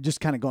 and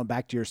just kind of going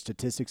back to your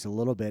statistics a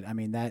little bit, I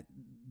mean, that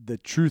the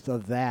truth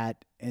of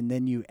that, and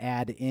then you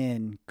add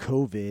in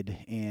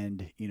COVID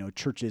and,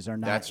 churches are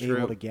not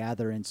able to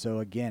gather. And so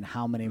again,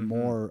 how many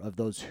more of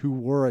those who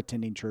were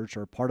attending church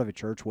or part of a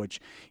church,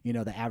 which,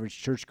 the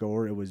average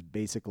churchgoer, it was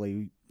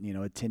basically,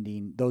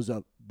 attending,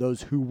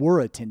 those who were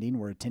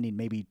attending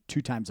maybe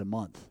 2 times a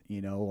month,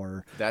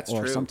 or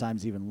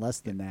sometimes even less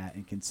than that,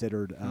 and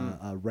considered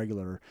a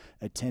regular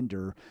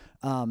attender.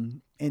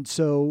 And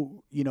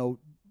so,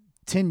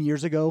 10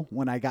 years ago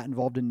when I got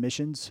involved in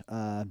missions,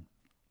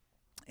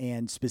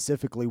 and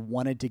specifically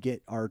wanted to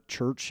get our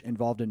church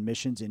involved in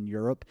missions in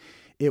Europe,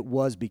 it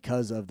was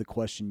because of the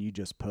question you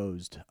just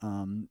posed.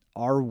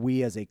 Are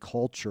we as a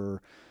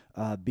culture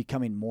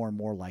becoming more and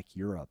more like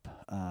Europe,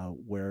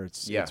 where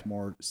it's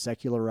more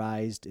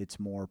secularized,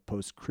 it's more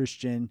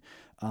post-Christian,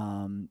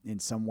 in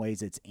some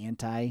ways it's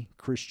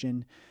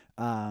anti-Christian?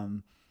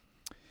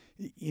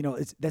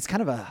 That's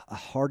kind of a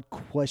hard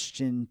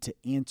question to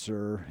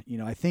answer.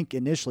 I think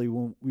initially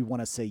we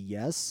want to say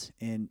yes,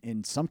 and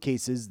in some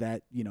cases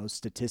that,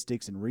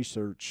 statistics and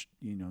research,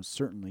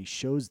 certainly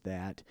shows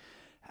that.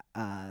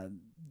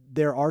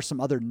 There are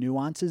some other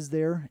nuances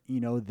there,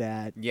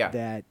 that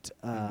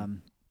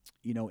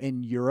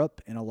in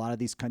Europe and a lot of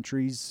these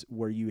countries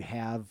where you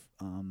have,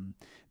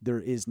 there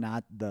is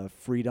not the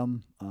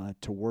freedom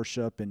to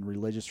worship and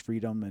religious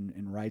freedom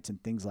and rights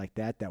and things like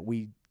that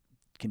we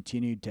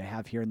continued to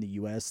have here in the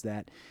U.S.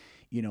 that,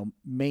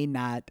 may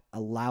not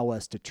allow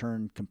us to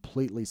turn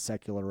completely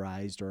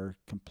secularized or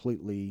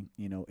completely,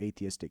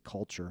 atheistic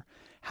culture.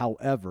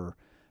 However,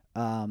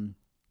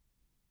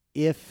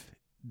 if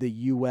the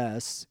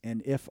U.S.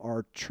 and if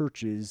our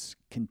churches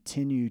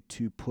continue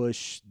to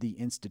push the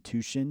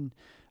institution,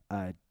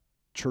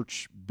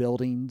 church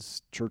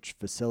buildings, church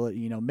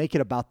facility, make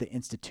it about the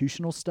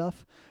institutional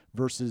stuff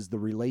versus the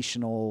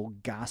relational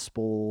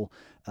gospel,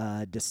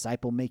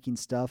 disciple-making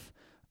stuff,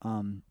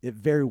 it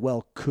very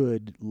well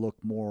could look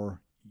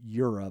more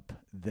Europe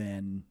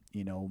than,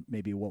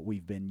 maybe what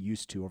we've been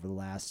used to over the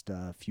last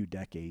few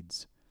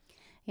decades.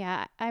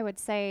 Yeah, I would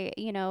say,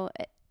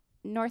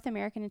 North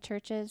American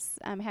churches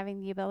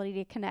having the ability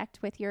to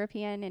connect with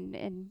European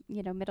and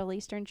Middle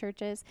Eastern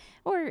churches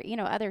or,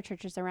 other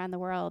churches around the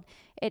world,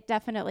 it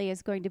definitely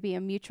is going to be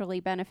a mutually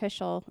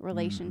beneficial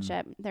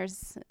relationship.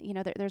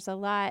 Mm-hmm. There's a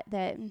lot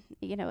that,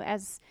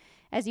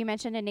 as you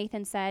mentioned and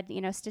Nathan said,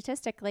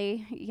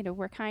 statistically,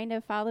 we're kind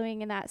of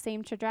following in that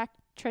same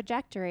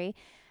trajectory.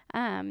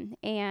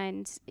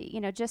 And,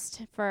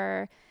 just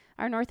for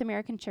our North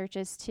American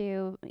churches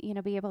to,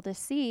 be able to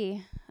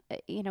see,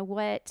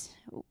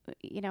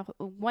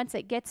 once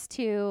it gets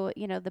to,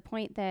 the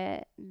point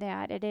that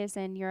it is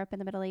in Europe and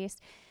the Middle East,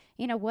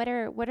 what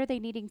are they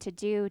needing to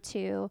do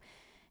to,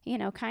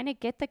 kind of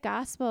get the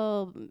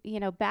gospel,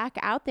 back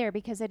out there?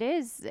 Because it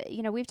is,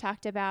 we've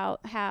talked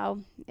about how,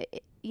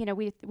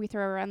 we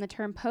throw around the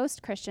term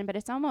post-Christian, but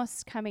it's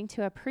almost coming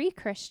to a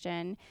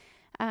pre-Christian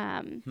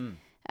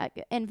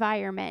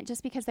environment,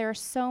 just because there are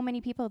so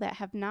many people that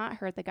have not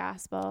heard the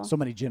gospel. So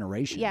many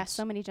generations. Yeah,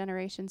 so many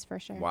generations for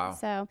sure.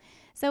 Wow.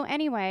 So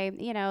anyway,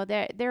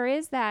 there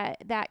is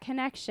that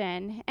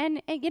connection,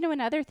 and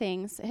in other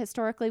things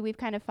historically we've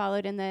kind of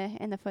followed in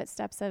the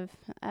footsteps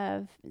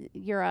of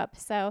Europe.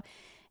 So,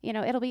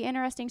 it'll be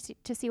interesting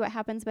to see what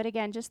happens. But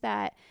again, just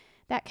that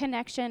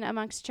connection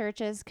amongst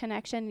churches,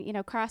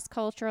 connection,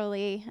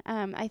 cross-culturally,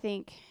 I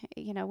think,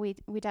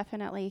 we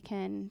definitely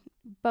can,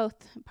 both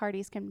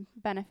parties can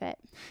benefit.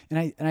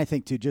 And I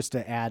think too, just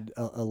to add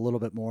a little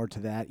bit more to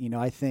that,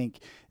 I think,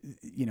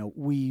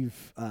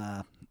 we've,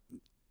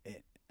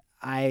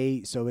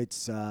 so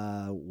it's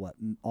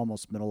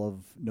almost middle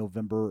of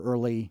November,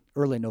 early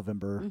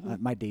November. Mm-hmm.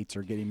 My dates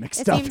are getting mixed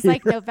it up. It seems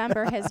like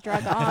November has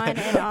drug on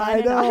and on. I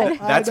know.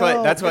 And on.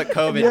 That's what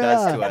COVID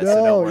does to us.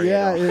 So don't worry.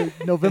 Yeah,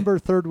 November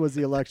 3rd was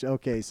the election.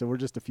 Okay, so we're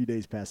just a few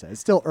days past that.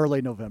 It's still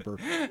early November.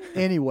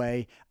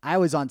 Anyway, I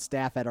was on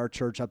staff at our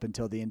church up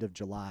until the end of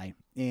July.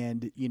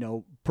 And,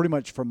 pretty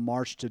much from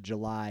March to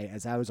July,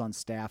 as I was on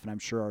staff, and I'm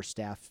sure our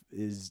staff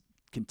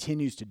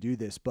continues to do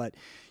this, but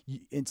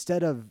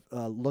instead of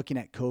looking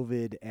at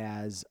COVID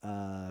as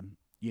a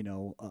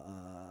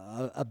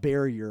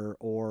barrier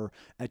or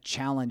a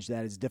challenge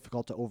that is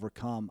difficult to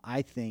overcome,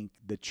 I think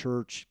the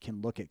church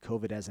can look at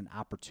COVID as an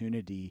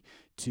opportunity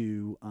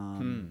to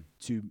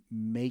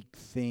make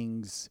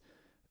things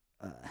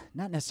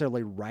not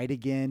necessarily right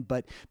again,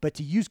 but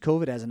to use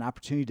COVID as an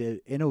opportunity to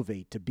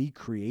innovate, to be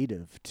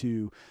creative,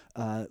 to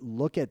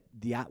look at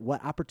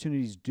what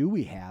opportunities do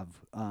we have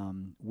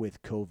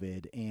with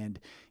COVID.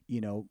 And,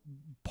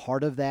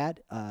 part of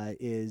that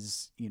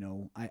is,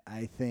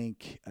 I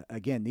think,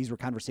 again, these were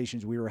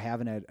conversations we were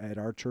having at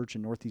our church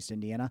in Northeast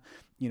Indiana.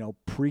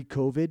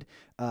 Pre-COVID,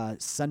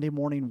 Sunday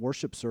morning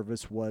worship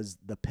service was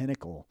the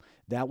pinnacle.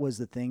 That was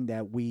the thing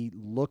that we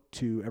looked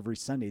to every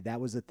Sunday. That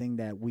was the thing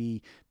that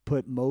we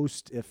put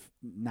most, if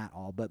not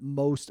all, but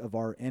most of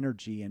our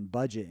energy and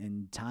budget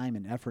and time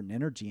and effort and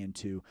energy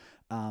into.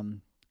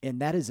 And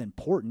that is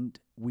important.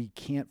 We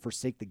can't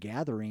forsake the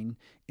gathering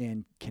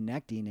and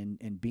connecting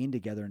and being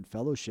together in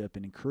fellowship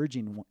and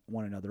encouraging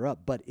one another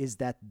up. But is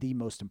that the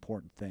most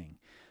important thing?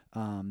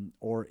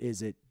 Or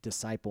is it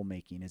disciple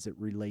making? Is it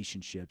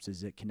relationships?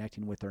 Is it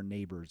connecting with our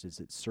neighbors? Is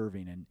it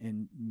serving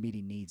and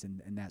meeting needs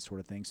and that sort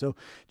of thing? So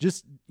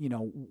just,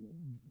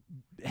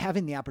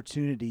 having the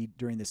opportunity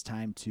during this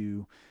time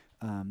to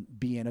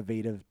be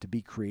innovative, to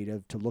be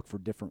creative, to look for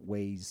different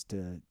ways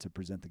to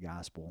present the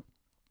gospel.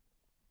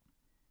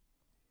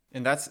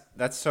 And that's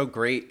so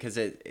great, because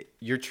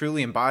you're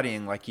truly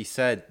embodying, like you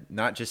said,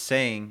 not just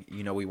saying,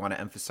 we want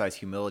to emphasize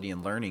humility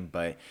and learning,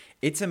 but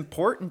it's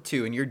important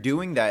too. And you're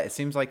doing that. It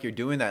seems like you're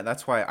doing that.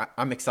 That's why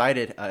I'm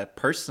excited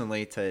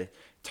personally to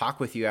talk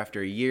with you after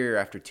a year,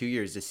 after 2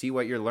 years, to see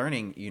what you're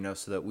learning,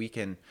 so that we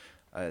can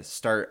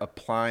start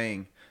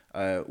applying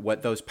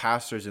what those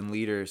pastors and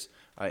leaders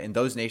in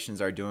those nations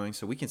are doing.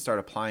 So we can start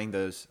applying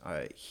those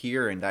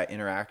here in that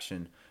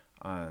interaction.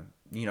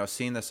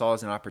 Seeing this all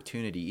as an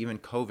opportunity, even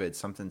COVID,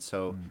 something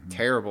so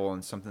terrible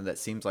and something that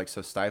seems like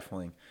so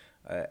stifling,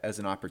 as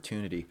an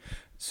opportunity.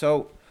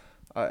 So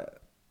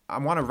I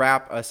want to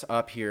wrap us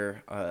up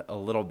here a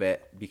little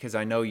bit, because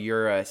I know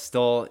you're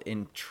still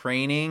in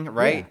training,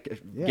 right?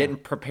 Yeah. Getting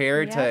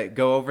prepared to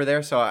go over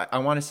there. So I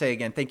want to say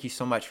again, thank you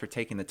so much for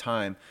taking the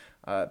time.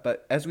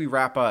 But as we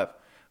wrap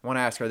up, I want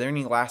to ask, are there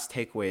any last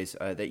takeaways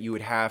that you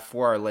would have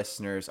for our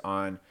listeners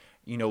on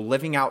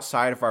living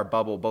outside of our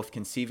bubble, both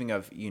conceiving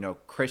of,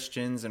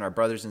 Christians and our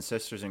brothers and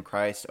sisters in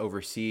Christ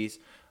overseas,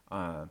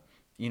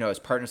 as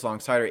partners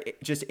alongside, or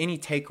just any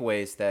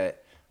takeaways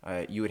that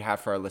you would have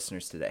for our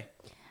listeners today?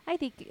 I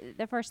think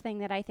the first thing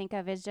that I think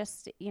of is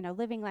just,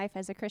 living life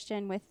as a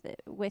Christian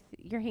with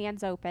your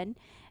hands open.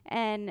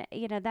 And,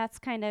 that's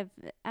kind of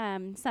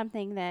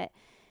something that,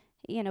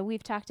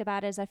 we've talked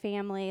about as a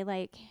family,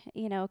 like,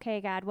 okay,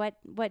 God,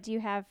 what do you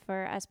have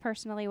for us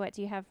personally? What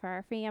do you have for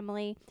our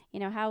family?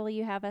 How will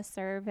you have us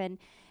serve? And,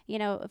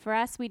 for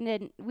us, we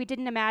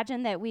didn't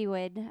imagine that we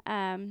would,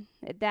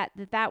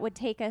 that would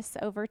take us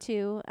over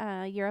to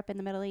Europe and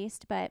the Middle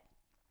East. But,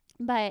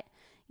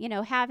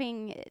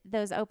 having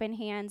those open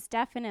hands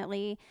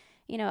definitely,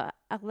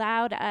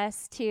 allowed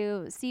us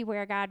to see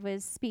where God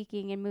was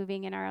speaking and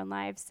moving in our own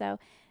lives. So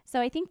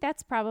I think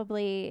that's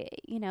probably,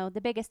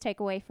 the biggest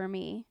takeaway for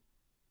me.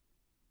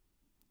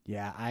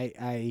 Yeah,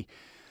 I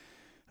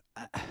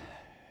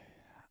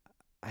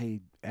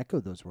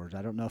echo those words.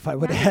 I don't know if I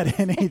would add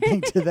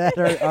anything to that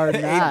or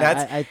not.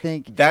 I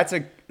think that's a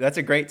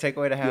great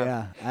takeaway to have.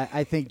 Yeah,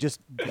 I think just,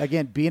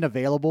 again, being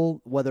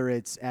available, whether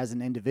it's as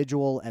an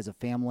individual, as a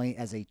family,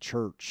 as a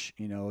church,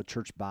 a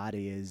church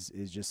body, is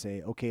just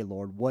say, okay,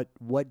 Lord,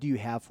 what do you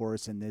have for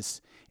us in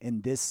this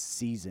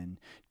season?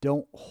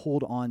 Don't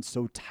hold on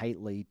so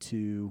tightly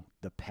to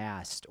the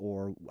past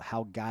or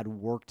how God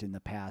worked in the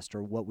past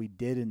or what we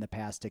did in the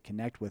past to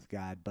connect with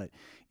God. But,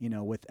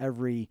 with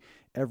every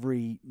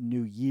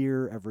new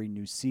year, every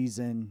new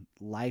season,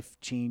 life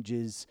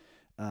changes,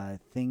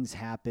 things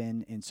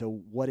happen. And so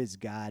what is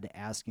God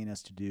asking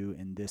us to do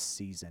in this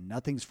season?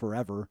 Nothing's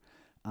forever.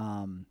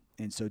 And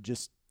so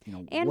just,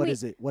 And what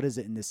is it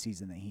in this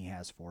season that he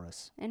has for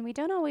us? And we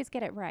don't always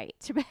get it right.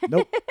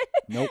 Nope.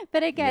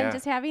 But again, Yeah.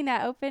 just having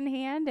that open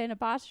hand and a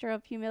posture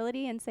of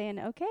humility and saying,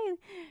 okay,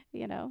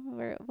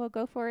 we'll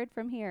go forward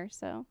from here.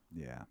 So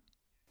Yeah.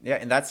 Yeah,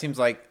 and that seems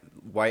like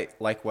what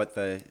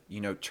the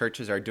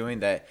churches are doing.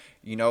 That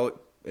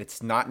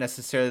it's not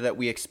necessarily that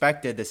we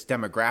expected this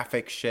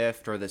demographic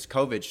shift or this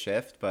COVID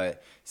shift,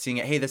 but seeing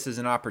it, hey, this is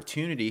an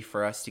opportunity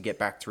for us to get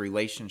back to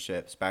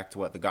relationships, back to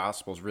what the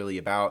gospel is really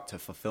about, to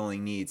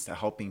fulfilling needs, to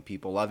helping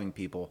people, loving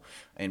people,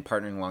 and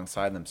partnering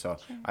alongside them. So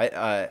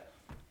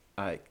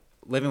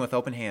living with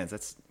open hands,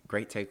 that's a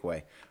great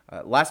takeaway.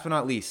 Last but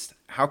not least,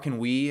 how can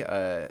we,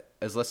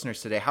 as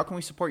listeners today, how can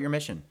we support your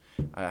mission?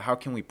 How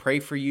can we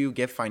pray for you,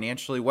 give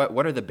financially?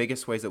 What are the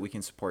biggest ways that we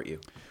can support you?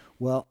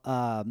 Well,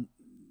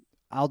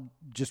 I'll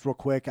just real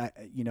quick,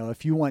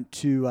 if you want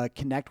to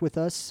connect with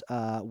us,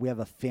 we have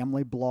a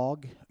family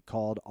blog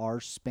called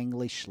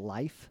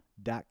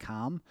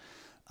ourspanglishlife.com.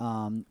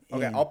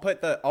 Okay, I'll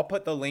put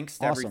the links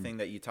to Awesome. everything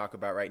that you talk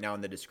about right now in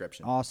the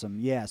description. Awesome.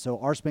 Yeah. So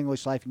Our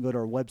Spanglish Life, you can go to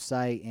our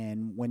website,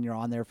 and when you're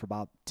on there for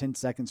about 10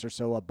 seconds or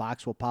so, a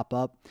box will pop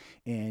up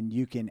and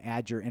you can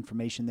add your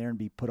information there and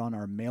be put on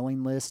our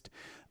mailing list.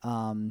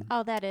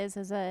 all that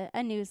is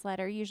a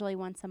newsletter, usually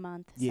once a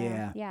month. So,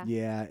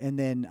 Yeah. And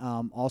then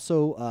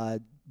also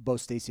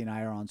both Stacy and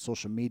I are on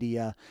social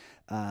media.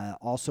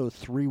 Also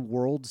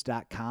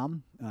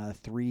 3worlds.com,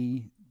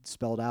 3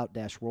 spelled out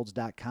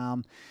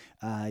 -worlds.com.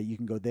 You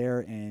can go there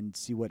and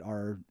see what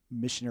our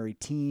missionary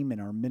team and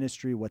our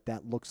ministry, what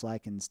that looks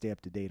like, and stay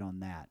up to date on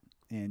that.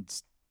 And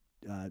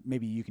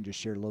maybe you can just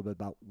share a little bit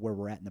about where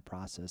we're at in the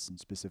process and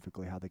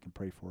specifically how they can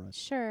pray for us.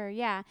 Sure,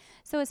 yeah.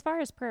 So as far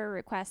as prayer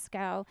requests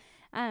go,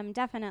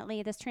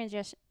 definitely this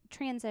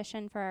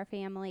transition for our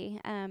family.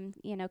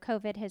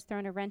 COVID has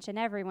thrown a wrench in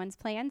everyone's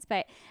plans,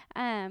 but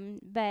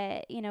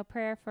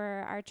prayer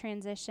for our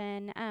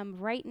transition.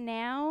 Right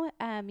now,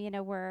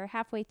 we're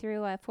halfway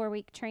through a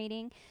 4-week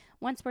training.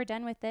 Once we're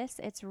done with this,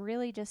 it's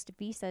really just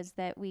visas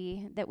that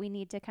we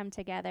need to come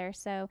together.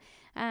 So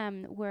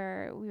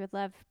we would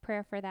love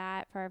prayer for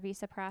that, for our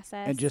visa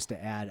process. And just to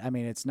add, I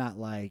mean, it's not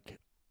like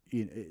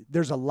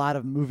there's a lot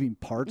of moving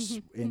parts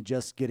in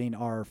just getting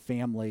our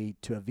family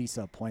to a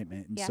visa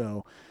appointment. And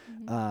so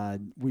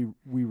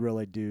we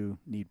really do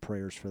need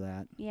prayers for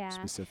that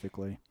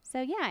specifically.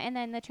 So yeah, and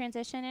then the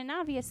transition, and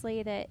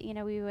obviously that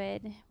we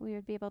would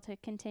be able to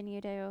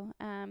continue to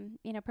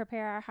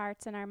prepare our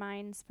hearts and our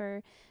minds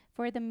for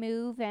the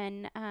move,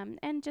 and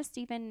just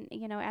even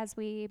as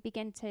we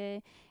begin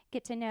to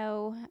get to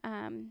know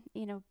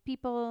the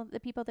people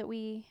that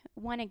we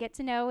want to get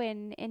to know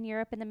in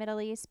Europe and the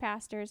Middle East,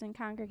 pastors and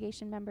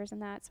congregation members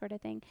and that sort of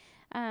thing.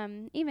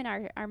 Even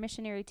our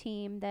missionary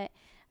team, that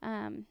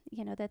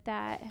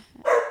that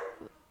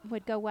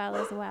would go well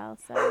as well.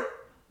 So.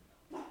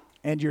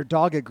 And your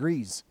dog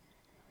agrees.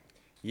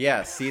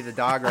 Yeah, see the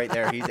dog right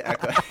there. He's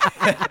echoing.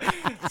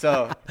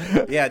 So,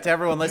 yeah, to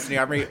everyone listening,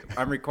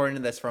 I'm recording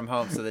this from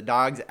home, so the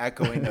dog's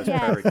echoing those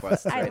prayer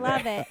requests. I right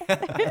love there.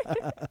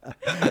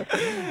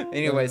 it.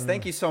 Anyways,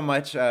 thank you so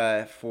much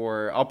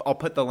for. I'll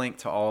put the link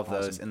to all of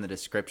those in the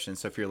description.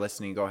 So if you're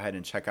listening, go ahead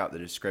and check out the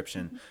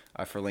description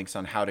for links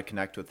on how to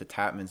connect with the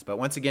Tatmans. But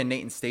once again,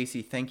 Nate and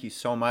Stacy, thank you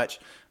so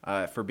much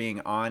for being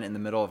on in the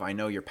middle of, I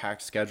know, your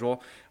packed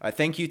schedule.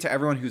 Thank you to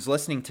everyone who's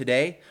listening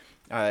today.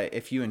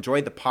 If you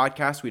enjoyed the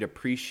podcast, we'd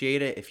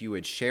appreciate it if you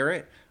would share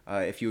it.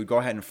 If you would go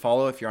ahead and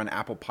follow. If you're on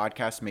Apple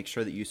Podcasts, make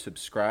sure that you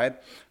subscribe.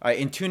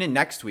 And tune in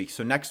next week.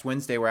 So next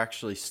Wednesday, we're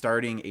actually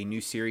starting a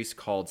new series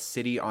called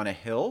City on a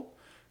Hill, ?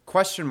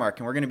 And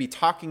we're going to be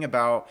talking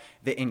about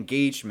the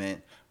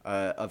engagement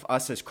of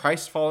us as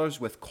Christ followers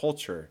with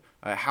culture.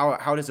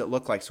 How does it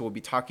look like? So we'll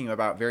be talking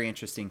about very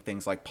interesting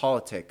things like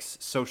politics,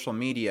 social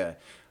media,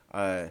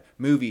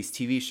 movies,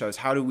 TV shows.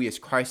 How do we as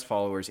Christ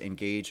followers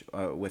engage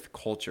with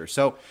culture?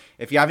 So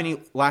if you have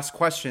any last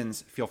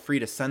questions, feel free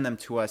to send them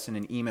to us in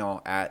an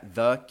email at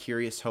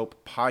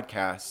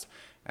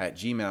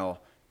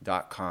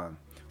thecurioushopepodcast@gmail.com.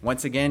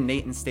 Once again,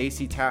 Nate and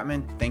Stacy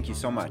Tatman, thank you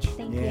so much.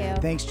 Thank you.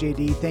 Thanks,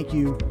 JD. Thank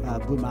you,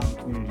 Blue Mountain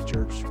Community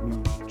Church. We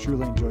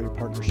truly enjoy your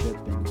partnership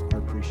and are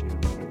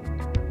appreciative of it.